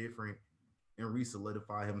something different and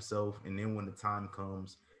re-solidify himself. And then when the time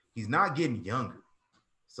comes, he's not getting younger.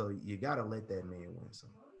 So you gotta let that man win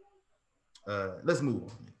something. Let's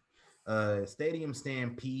move on. Stadium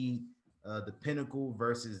Stampede. The Pinnacle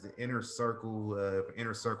versus the Inner Circle. If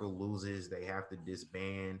Inner Circle loses, they have to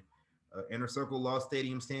disband. Inner Circle lost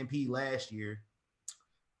Stadium Stampede last year.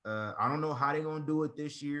 I don't know how they're gonna do it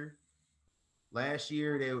this year. Last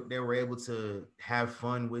year they were able to have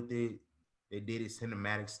fun with it. They did it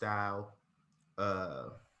cinematic style.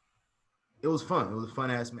 It was fun. It was a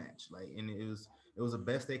fun ass match. And it was the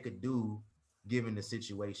best they could do given the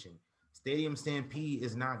situation. Stadium Stampede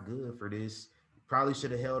is not good for this. Probably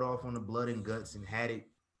should have held off on the blood and guts and had it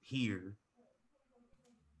here.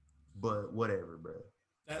 But whatever, bro.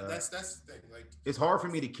 That's the thing. Like, it's hard for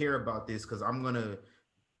me to care about this because I'm gonna.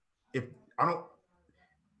 If I don't,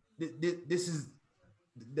 this is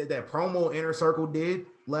that promo Inner Circle did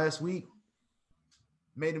last week.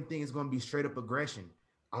 Made them think it's gonna be straight up aggression.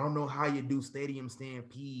 I don't know how you do Stadium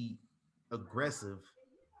Stampede aggressive.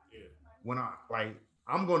 Yeah. When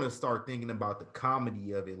I'm going to start thinking about the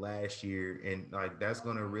comedy of it last year, and that's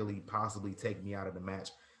going to really possibly take me out of the match.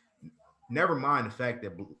 Never mind the fact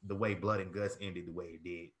that the way Blood and Guts ended the way it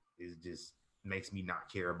did is just makes me not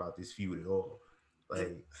care about this feud at all.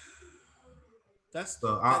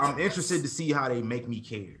 I'm interested to see how they make me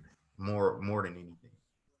care more than anything.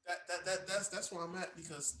 That's where I'm at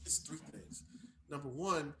because it's three things. Number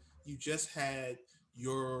one, you just had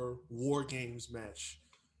your War Games match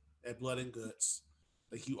at Blood and Guts.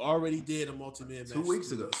 Like you already did a multi-man match 2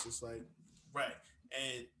 weeks ago. It's like right,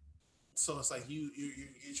 and so it's like you're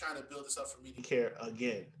trying to build this up for me to care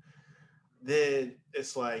again. Then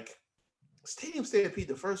it's like Stadium Stampede.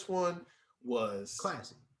 The first one was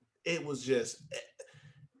classic. It was just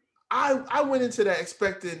I went into that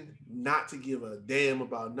expecting not to give a damn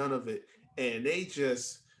about none of it, and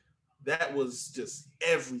that was just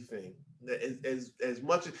everything. As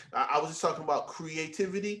much as I was just talking about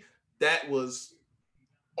creativity, that was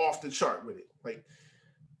off the chart with it. Like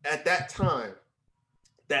at that time,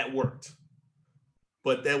 that worked.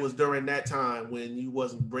 But that was during that time when you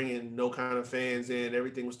wasn't bringing no kind of fans in,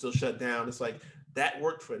 everything was still shut down. It's like that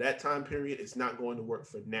worked for that time period. It's not going to work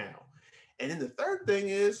for now. And then the third thing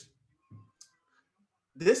is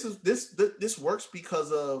this works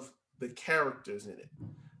because of the characters in it.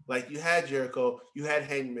 Like you had Jericho, you had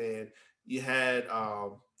Hangman, you had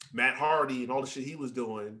Matt Hardy and all the shit he was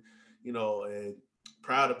doing, and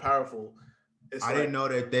Proud and Powerful. I didn't know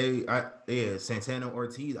that Santana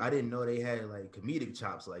Ortiz. I didn't know they had like comedic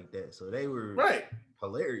chops like that. So they were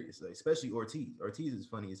hilarious, like, especially Ortiz. Ortiz is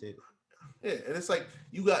funny as hell. Yeah, and it's like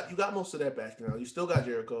you got most of that back now. You still got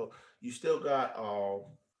Jericho. You still got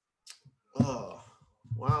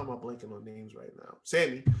why am I blanking on names right now?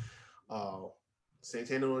 Sammy,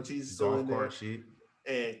 Santana Ortiz is still in there, shit.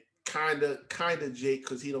 and kind of Jake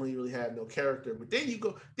because he don't even really have no character. But then you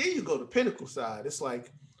go to Pinnacle side. It's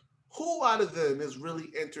like, who out of them is really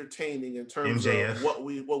entertaining in terms MJF. of what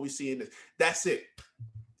we see in this? That's it.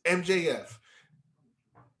 MJF,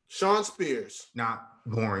 Sean Spears, not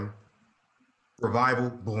boring. Revival,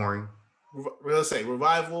 boring. Let's say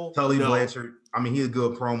Revival. Tully Blanchard. I mean, he's a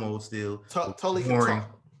good promo still. Tully boring.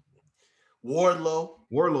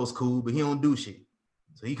 Wardlow's cool, but he don't do shit.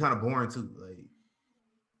 So he kind of boring too. Like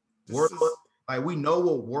Wardlow, like we know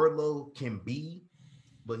what Wardlow can be,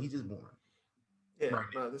 but he's just boring. Yeah, right.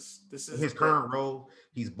 No, this is his current role.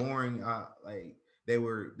 He's boring. Like they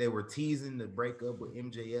were teasing the breakup with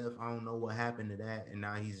MJF. I don't know what happened to that, and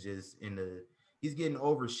now he's just he's getting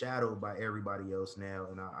overshadowed by everybody else now,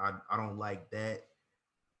 and I don't like that.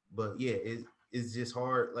 But yeah, it's just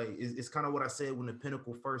hard. Like it's kind of what I said when the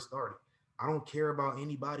Pinnacle first started. I don't care about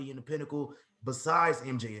anybody in the Pinnacle besides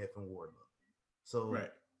MJF and Wardlow. So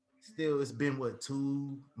still, it's been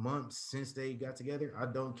 2 months since they got together. I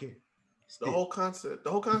don't care. The whole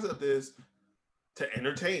concept is to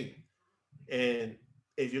entertain. And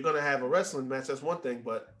if you're gonna have a wrestling match, that's one thing.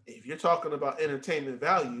 But if you're talking about entertainment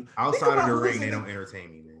value, outside of the ring, they don't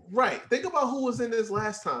entertain me, man. Right. Think about who was in this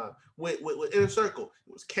last time with Inner Circle.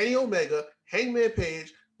 It was Kenny Omega, Hangman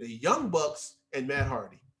Page, the Young Bucks, and Matt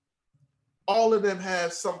Hardy. All of them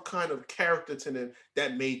have some kind of character to them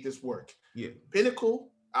that made this work. Yeah. Pinnacle,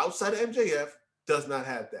 outside of MJF, does not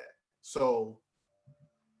have that. So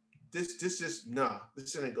this just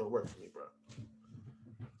this ain't gonna work for me, bro.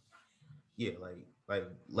 Yeah, like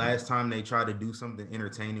last time they tried to do something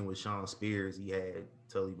entertaining with Sean Spears, he had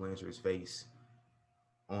Tully Blanchard's face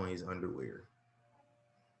on his underwear.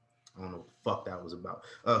 I don't know what the fuck that was about.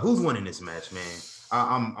 Who's winning this match, man?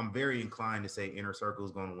 I'm very inclined to say Inner Circle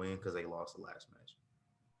is going to win because they lost the last match,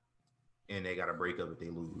 and they got to break up if they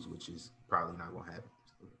lose, which is probably not going to happen.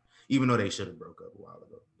 Even though they should have broke up a while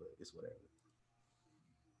ago, but it's whatever.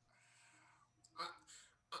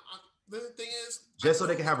 The thing is, just so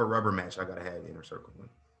they can have a rubber match, I gotta have Inner Circle win.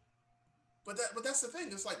 But that's the thing.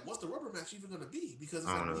 It's like, what's the rubber match even gonna be? Because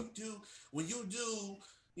it's like when you do,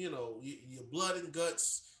 your blood and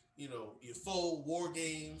guts, your full war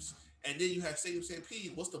games, and then you have Stadium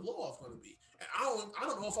Stampede. What's the blow off gonna be? And I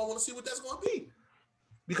don't know if I want to see what that's gonna be.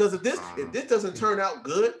 Because if this doesn't turn out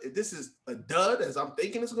good, if this is a dud as I'm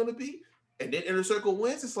thinking it's gonna be, and then Inner Circle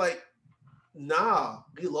wins, it's like, nah,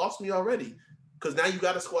 you lost me already. Because now you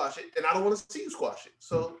got to squash it, and I don't want to see you squash it.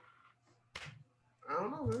 So, I don't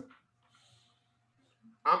know, man.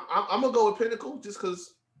 I'm going to go with Pinnacle just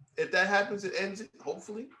because if that happens, it ends it,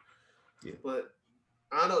 hopefully. Yeah. But,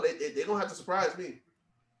 I don't know. They're going to have to surprise me.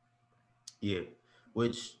 Yeah.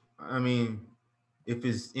 Which, I mean, if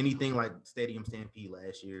it's anything like Stadium Stampede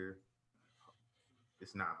last year,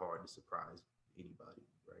 it's not hard to surprise anybody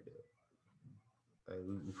right there.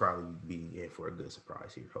 We'll probably be in for a good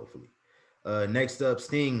surprise here, hopefully. Next up,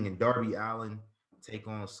 Sting and Darby Allin take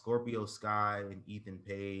on Scorpio Sky and Ethan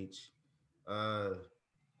Page. I'm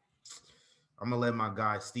gonna let my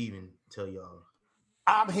guy Steven tell y'all.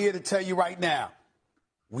 I'm here to tell you right now,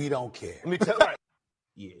 we don't care. Let me tell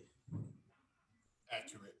you. Yeah.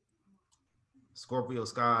 Accurate. Scorpio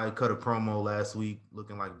Sky cut a promo last week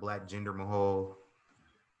looking like Black Jinder Mahal.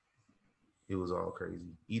 It was all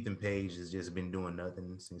crazy. Ethan Page has just been doing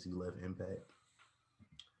nothing since he left Impact.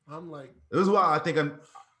 I'm like, it was why I think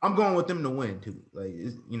I'm going with them to win too. Like,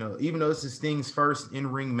 even though this is Sting's first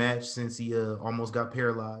in-ring match since he almost got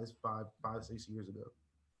paralyzed 6 years ago.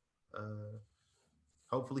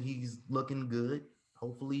 Hopefully he's looking good.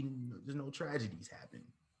 Hopefully there's no tragedies happen.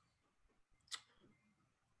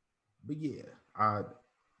 But yeah, I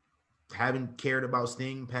haven't cared about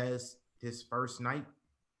Sting past his first night.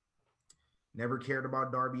 Never cared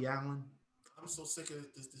about Darby Allin. I'm so sick of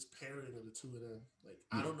this pairing of the two of them. Like,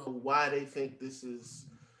 I don't know why they think this is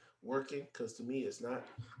working, because to me it's not.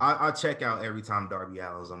 I check out every time Darby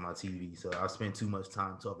Allin's on my TV, so I spent too much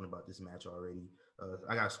time talking about this match already.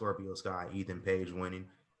 I got Scorpio Sky, Ethan Page winning,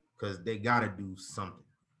 because they got to do something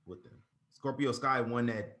with them. Scorpio Sky won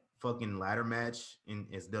that fucking ladder match, and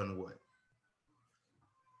it's done what?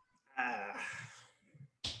 I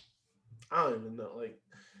don't even know. Like,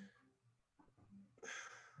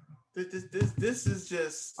 this is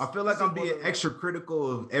just. I feel like I'm being extra critical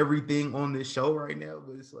of everything on this show right now,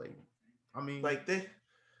 but it's like, I mean, Like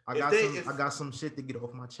I got some shit to get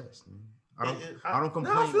off my chest, man. I don't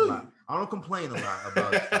complain a lot. I don't complain a lot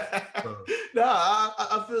about it. So. No,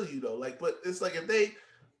 I feel you though. Like, but it's like if they,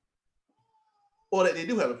 or that they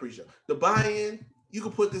do have a pre-show. The buy-in, you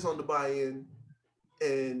can put this on the buy-in,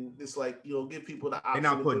 and it's like, you know, give people the option.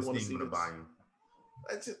 They're not putting Sting on the buy-in.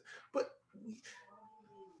 But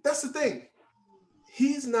that's the thing.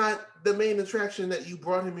 He's not the main attraction that you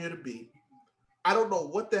brought him here to be. I don't know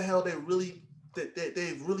what the hell they've really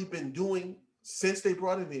been doing since they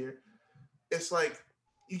brought him here. It's like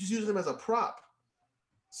you just use him as a prop.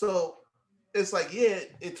 So it's like, yeah,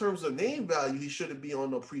 in terms of name value, he shouldn't be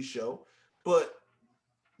on no pre-show, but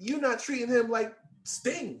you're not treating him like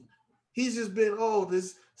Sting. He's just been,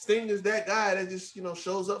 this Sting is that guy that just, you know,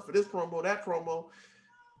 shows up for this promo, that promo.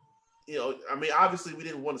 You know, I mean, obviously we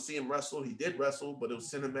didn't want to see him wrestle. He did wrestle, but it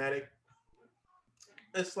was cinematic.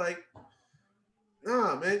 It's like,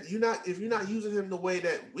 nah, man, if you're not using him the way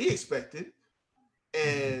that we expected,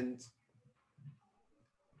 and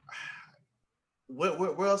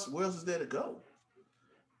where else is there to go?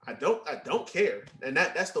 I don't care. And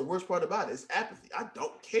that's the worst part about it. It's apathy. I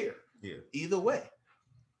don't care. Yeah. Either way.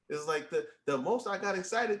 It's like the most I got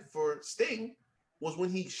excited for Sting was when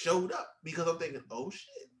he showed up, because I'm thinking, oh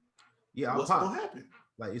shit. Yeah, what's gonna happen?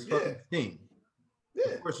 Like, it's fucking Sting.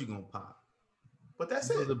 Yeah. Of course you're gonna pop. But that's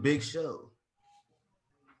it. It was a big show.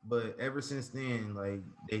 But ever since then, like,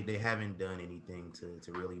 they haven't done anything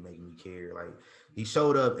to really make me care. Like, he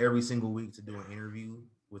showed up every single week to do an interview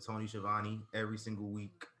with Tony Schiavone every single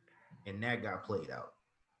week, and that got played out.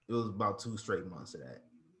 It was about 2 straight months of that.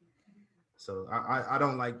 So I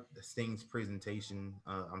don't like Sting's presentation.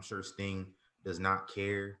 I'm sure Sting does not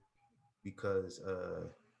care because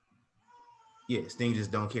Sting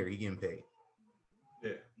just don't care. He getting paid.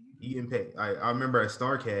 Yeah, he getting paid. I remember at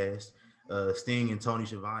StarCast, Sting and Tony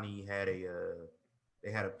Schiavone had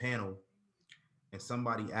a panel, and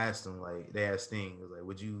somebody asked him, like, they asked Sting, it was like,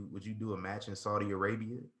 would you do a match in Saudi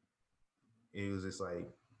Arabia? And it was just like,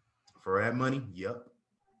 for that money, yep.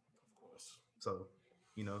 of course. So,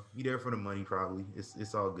 you know, you there for the money, probably.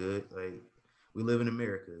 It's all good. Like, we live in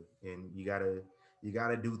America, and you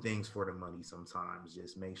gotta do things for the money sometimes.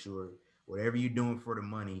 Just make sure whatever you're doing for the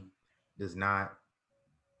money does not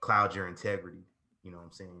cloud your integrity. You know what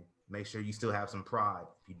I'm saying? Make sure you still have some pride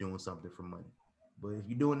if you're doing something for money. But if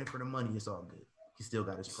you're doing it for the money, it's all good. He still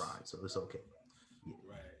got his pride, so it's okay. Yeah.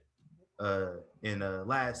 Right. And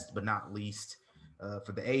last but not least,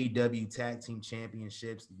 for the AEW Tag Team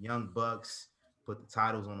Championships, the Young Bucks put the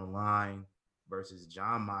titles on the line versus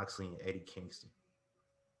Jon Moxley and Eddie Kingston.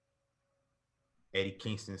 Eddie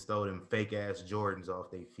Kingston stole them fake ass Jordans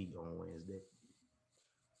off their feet on Wednesday.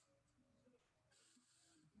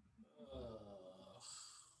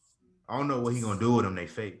 I don't know what he gonna do with them. They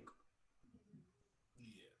fake. Yeah.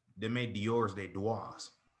 They made Dior's they Dwarves.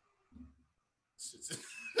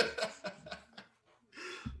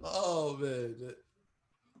 Oh man.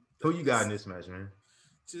 Who you got in this match, man?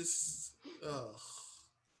 Just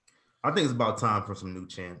I think it's about time for some new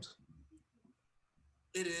champs.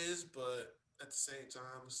 It is, but at the same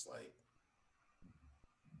time, it's like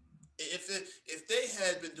if they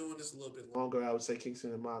had been doing this a little bit Longer, I would say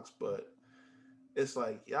Kingston and Mox, but it's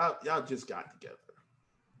like y'all just got together.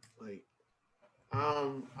 Like,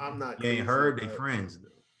 I'm not. You ain't heard they friends though.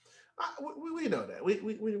 We know that. We've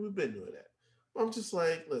been doing that. I'm just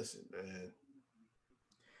like, listen, man.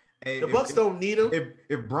 Hey, the Bucks don't need him.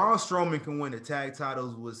 If Braun Strowman can win the tag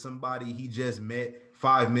titles with somebody he just met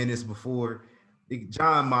 5 minutes before,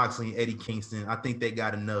 Jon Moxley and Eddie Kingston, I think they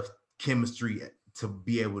got enough chemistry to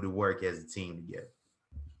be able to work as a team together.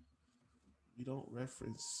 We don't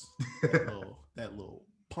reference that little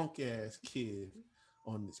punk ass kid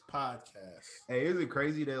on this podcast. Hey, is it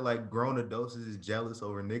crazy that like Grown Adults is jealous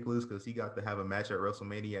over Nicholas because he got to have a match at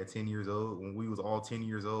WrestleMania at 10 years old when we was all 10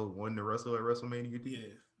 years old, wanting to wrestle at WrestleMania?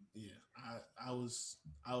 Yeah. I was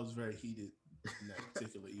very heated in that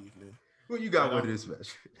particular evening. Who you got with this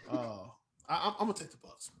match? I'm gonna take the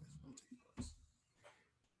Bucks, man. I'm gonna take the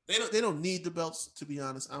Bucks. They don't need the belts, to be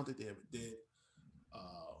honest. I don't think they ever did.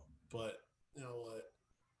 But you know what?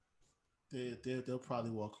 They'll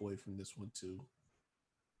probably walk away from this one too.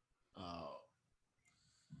 I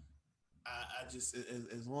just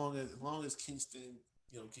as long as Kingston,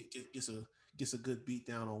 you know, gets a good beat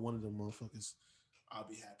down on one of them motherfuckers, I'll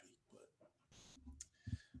be happy. But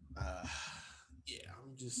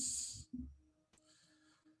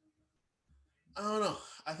I don't know.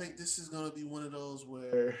 I think this is gonna be one of those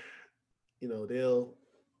where, you know, they'll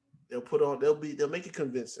make it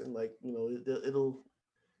convincing. Like, you know,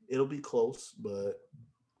 it'll be close, but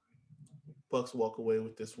Bucks walk away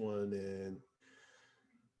with this one, and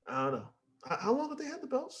I don't know. How long have they had the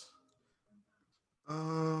belts?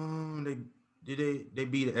 They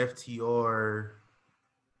beat the FTR.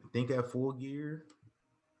 I think at Full Gear.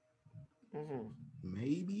 Mm-hmm.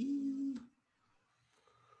 Maybe.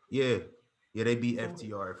 Yeah, they beat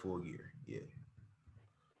FTR at Full Gear. Yeah.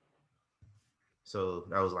 So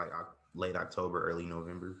that was like late October, early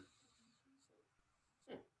November.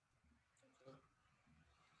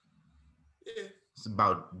 Yeah. It's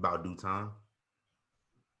about due time.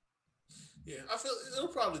 Yeah, I feel it'll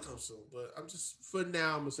probably come soon, but for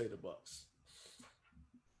now I'm gonna say the Bucks.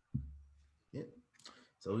 Yeah.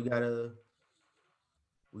 So we got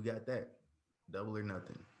that Double or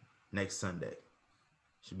Nothing next Sunday.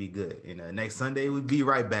 Should be good. And next Sunday we'll be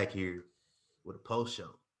right back here with a post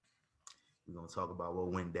show. We're gonna talk about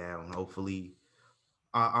what went down. Hopefully,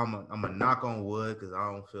 I'm a knock on wood because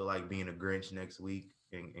I don't feel like being a Grinch next week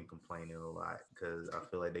and complaining a lot because I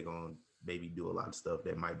feel like they're gonna maybe do a lot of stuff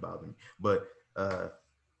that might bother me. But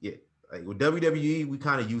yeah, like with WWE, we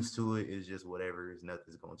kind of used to it. It's just whatever.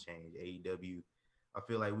 Nothing's gonna change. AEW, I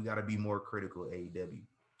feel like we got to be more critical of AEW.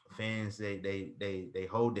 Fans, they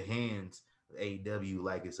hold the hands of AEW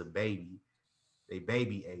like it's a baby. They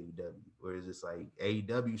baby AEW, whereas it's like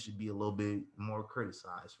AEW should be a little bit more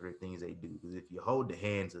criticized for the things they do. Because if you hold the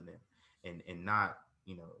hands of them and not,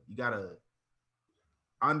 you gotta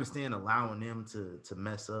understand allowing them to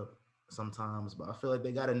mess up sometimes, but I feel like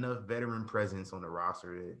they got enough veteran presence on the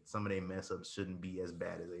roster that some of their mess ups shouldn't be as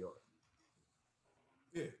bad as they are.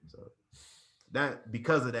 Yeah. So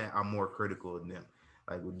because of that, I'm more critical of them.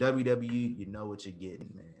 Like with WWE, you know what you're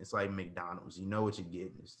getting, man. It's like McDonald's. You know what you're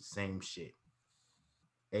getting. It's the same shit.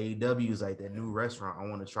 AEW is like that new restaurant. I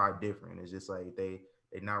want to try different. It's just like they're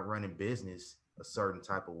not running business a certain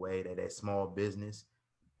type of way. That small business,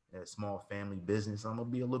 that small family business. I'm gonna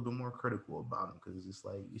be a little bit more critical about them because it's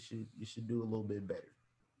like you should do a little bit better.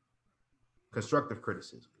 Constructive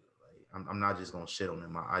criticism. Like I'm not just gonna shit on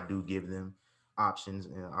them. I do give them options,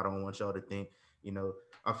 and I don't want y'all to think.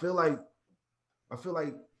 I feel like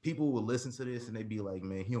people will listen to this and they be like,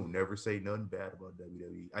 man, he don't never say nothing bad about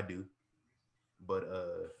WWE. I do. But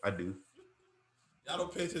I do. Y'all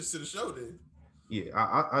don't pay attention to the show, then. Yeah,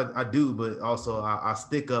 I do, but also I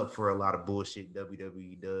stick up for a lot of bullshit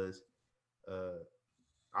WWE does.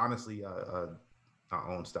 Honestly, I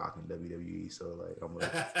own stock in WWE, so like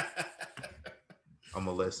I'm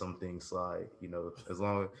gonna let some things slide. As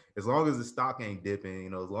long as the stock ain't dipping,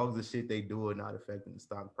 as long as the shit they do are not affecting the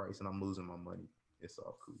stock price, and I'm losing my money, it's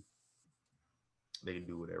all cool. They can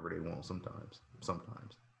do whatever they want sometimes,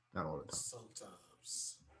 not all the time.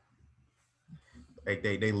 Sometimes. Like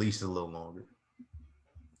they leash a little longer.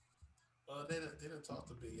 Well, they done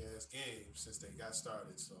talked a big ass game since they got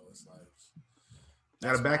started, so it's like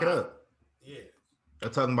gotta back it up. Yeah, they're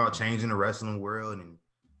talking about changing the wrestling world, and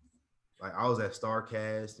like I was at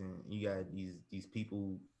StarCast, and you got these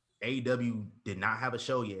people. AEW did not have a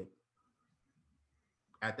show yet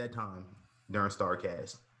at that time during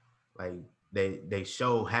StarCast. Like they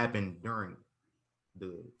show happened during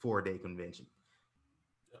the 4-day convention.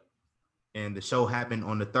 And the show happened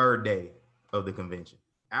on the 3rd day of the convention.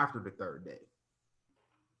 After the 3rd day.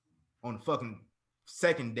 On the fucking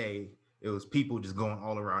 2nd day, it was people just going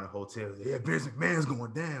all around the hotel. Yeah, Vince McMahon's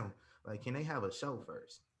going down. Like, can they have a show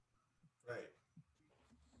first? Right.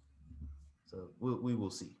 So we will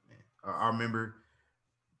see, man. I remember,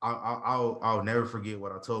 I'll never forget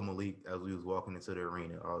what I told Malik as we was walking into the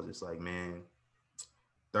arena. I was just like, man,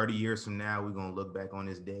 30 years from now, we're gonna look back on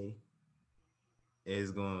this day.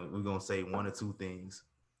 We're gonna say one or two things.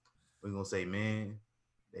 We're gonna say, man,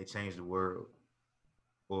 they changed the world,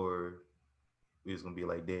 or we're just gonna be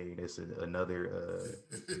like, dang, that's another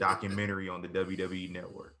documentary on the WWE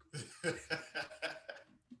network.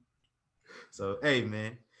 So, hey,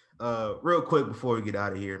 man, real quick before we get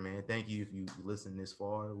out of here, man, thank you if you listened this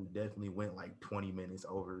far. We definitely went like 20 minutes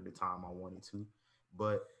over the time I wanted to,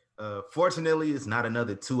 but fortunately, it's not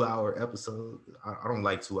another 2-hour episode. I don't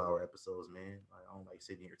like 2-hour episodes, man. I don't like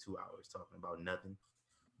sitting here 2 hours talking about nothing.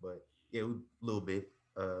 But yeah, a little bit.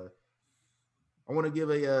 I want to give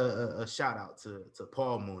a shout out to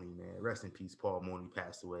Paul Mooney, man. Rest in peace. Paul Mooney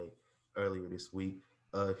passed away earlier this week.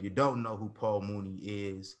 If you don't know who Paul Mooney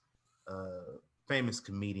is, famous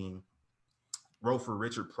comedian, wrote for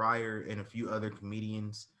Richard Pryor and a few other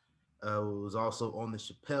comedians. Was also on the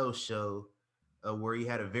Chappelle Show, where he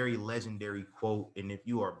had a very legendary quote. And if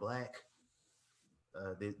you are Black,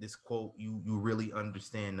 this quote, you really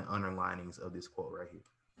understand the underlinings of this quote right here.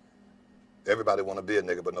 Everybody want to be a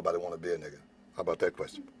nigga, but nobody want to be a nigga. How about that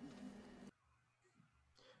question?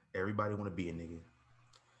 Everybody want to be a nigga,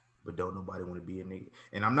 but don't nobody want to be a nigga.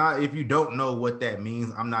 And I'm not, if you don't know what that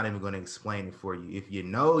means, I'm not even going to explain it for you. If you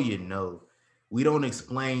know, you know. We don't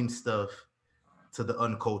explain stuff to the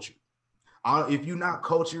uncultured. If you're not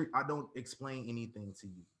cultured, I don't explain anything to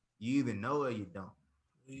you. You either know or you don't.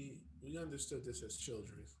 We understood this as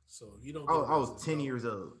children, so you don't. I was 10 years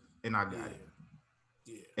old and I got it.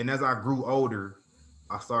 Yeah. And as I grew older,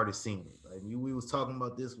 I started seeing it. Like we was talking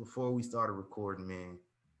about this before we started recording, man.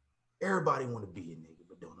 Everybody want to be a nigga,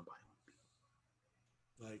 but don't nobody want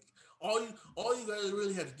to be. Like all you guys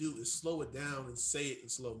really have to do is slow it down and say it in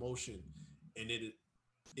slow motion, and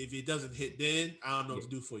if it doesn't hit, then I don't know what to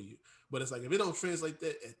do for you. But it's like if it don't translate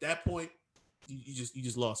that at that point, you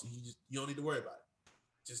just lost it. You don't need to worry about it.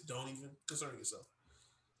 Just don't even concern yourself.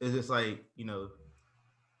 It's just like, you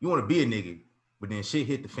want to be a nigga, but then shit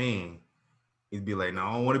hit the fan. It'd be like, no,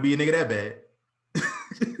 I don't want to be a nigga that bad.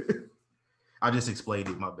 I just explained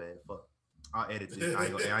it. My bad. Fuck. I'll edit this. I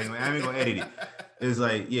ain't gonna edit it. It's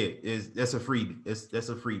like, that's a freebie. That's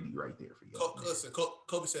a freebie right there for you. Listen,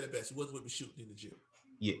 Kobe said it best. He wasn't with me shooting in the gym.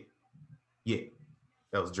 Yeah.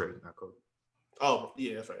 That was Drake, not Kobe. Oh,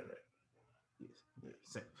 yeah, that's right.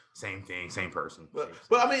 Yes. Same thing, same person. But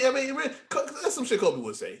I mean, that's some shit Kobe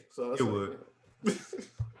would say. So that's it would.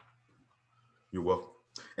 You're welcome.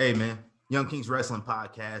 Hey, man. Young Kings Wrestling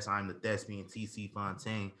Podcast. I'm the thespian TC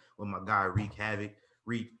Fontaine with my guy Reek Havoc.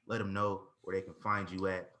 Reek, let them know where they can find you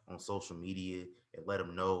at on social media, and let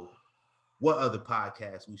them know what other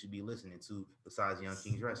podcasts we should be listening to besides Young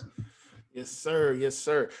Kings Wrestling. Yes, sir. Yes,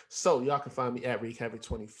 sir. So y'all can find me at Reek Havoc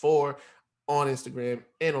 24 on Instagram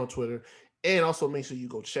and on Twitter. And also make sure you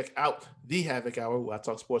go check out the Havoc Hour, where I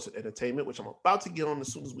talk sports and entertainment, which I'm about to get on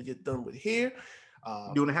as soon as we get done with here.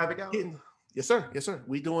 Doing a Havoc Hour? Yes, sir. Yes, sir.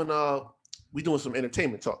 We doing some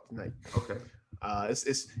entertainment talk tonight. Okay.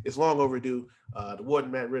 It's long overdue. The Warden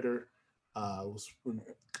Matt Ritter was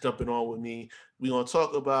jumping on with me. We're gonna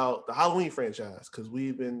talk about the Halloween franchise because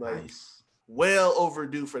we've been well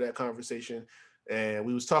overdue for that conversation. And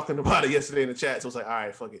we was talking about it yesterday in the chat. So it's like, all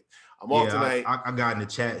right, fuck it. I'm off tonight. I got in the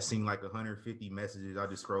chat, seen like 150 messages. I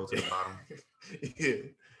just scrolled to the bottom. Yeah.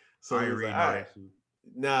 So I ain't reading all that shit.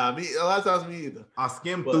 Nah, a lot of times me either. I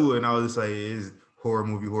skimmed through it and I was just like, it's horror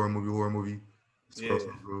movie. Yeah.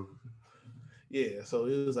 Yeah. So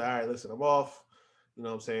it was like, all right, listen, I'm off. You know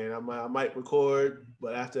what I'm saying? I might record,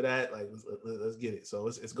 but after that, like let's get it. So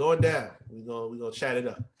it's going down. We're gonna chat it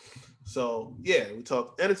up. So yeah, we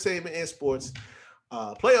talk entertainment and sports.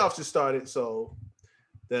 Playoffs just started, so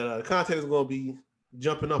the content is gonna be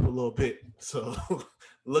jumping up a little bit. So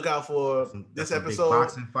look out for this episode. Big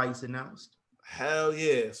boxing fights announced. Hell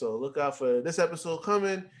yeah! So look out for this episode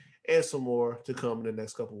coming and some more to come in the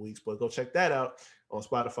next couple of weeks. But go check that out on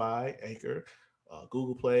Spotify, Anchor,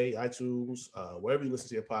 Google Play, iTunes, wherever you listen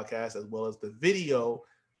to your podcast, as well as the video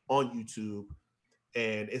on YouTube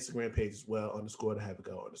and Instagram page as well, _the Havoc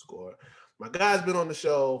 _. My guy's been on the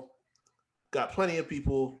show. Got plenty of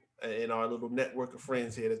people in our little network of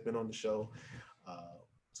friends here that's been on the show.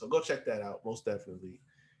 So go check that out, most definitely.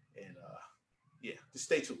 And yeah, just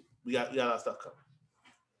stay tuned. We got a lot of stuff coming.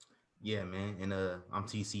 Yeah, man. And I'm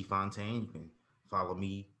TC Fontaine. You can follow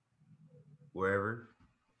me wherever.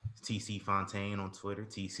 TC Fontaine on Twitter,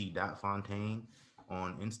 tc.fontaine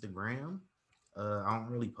on Instagram. I don't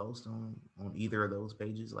really post on either of those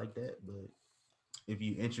pages like that, but if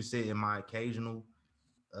you're interested in my occasional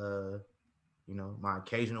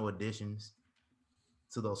additions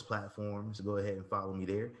to those platforms, go ahead and follow me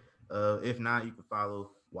there. If not, you can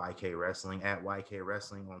follow YK Wrestling at YK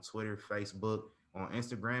Wrestling on Twitter, Facebook. On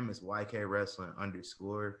Instagram, it's YK Wrestling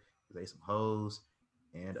 _ They some hoes.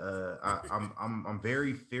 And I'm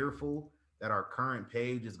very fearful that our current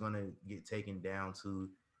page is gonna get taken down to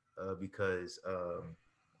because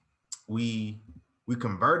we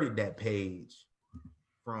converted that page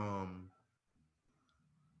from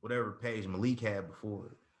whatever page Malik had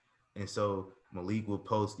before. And so Malik will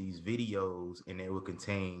post these videos and they will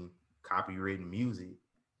contain copywritten music,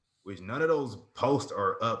 which none of those posts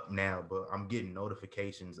are up now, but I'm getting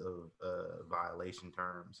notifications of violation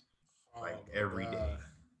terms every day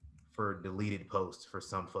for deleted posts for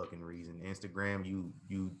some fucking reason. Instagram,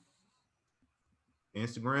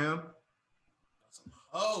 Instagram.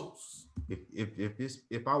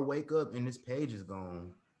 If I wake up and this page is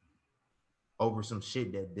gone over some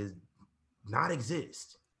shit that does not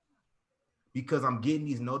exist, because I'm getting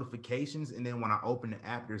these notifications and then when I open the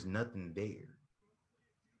app, there's nothing there.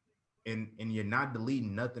 And you're not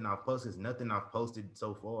deleting nothing I've posted. Nothing I've posted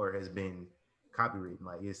so far has been copywritten.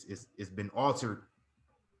 Like it's been altered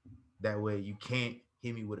that way you can't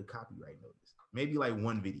hit me with a copyright notice. Maybe like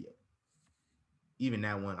one video. even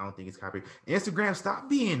that one, I don't think it's copyright. Instagram, stop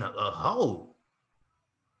being a hoe.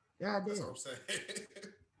 God That's damn. what I'm saying.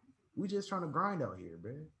 We just trying to grind out here,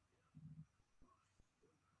 bro.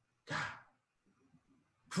 God.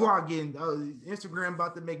 Before I get in, Instagram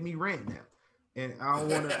about to make me rant now, and I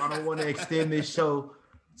don't want to extend this show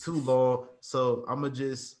too long. So I'm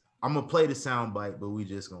gonna play the sound bite, but we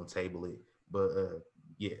just gonna table it. But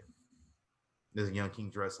yeah, this is Young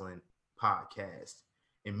Kings Wrestling podcast,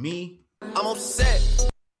 and me, I'm upset.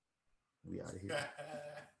 we out of here.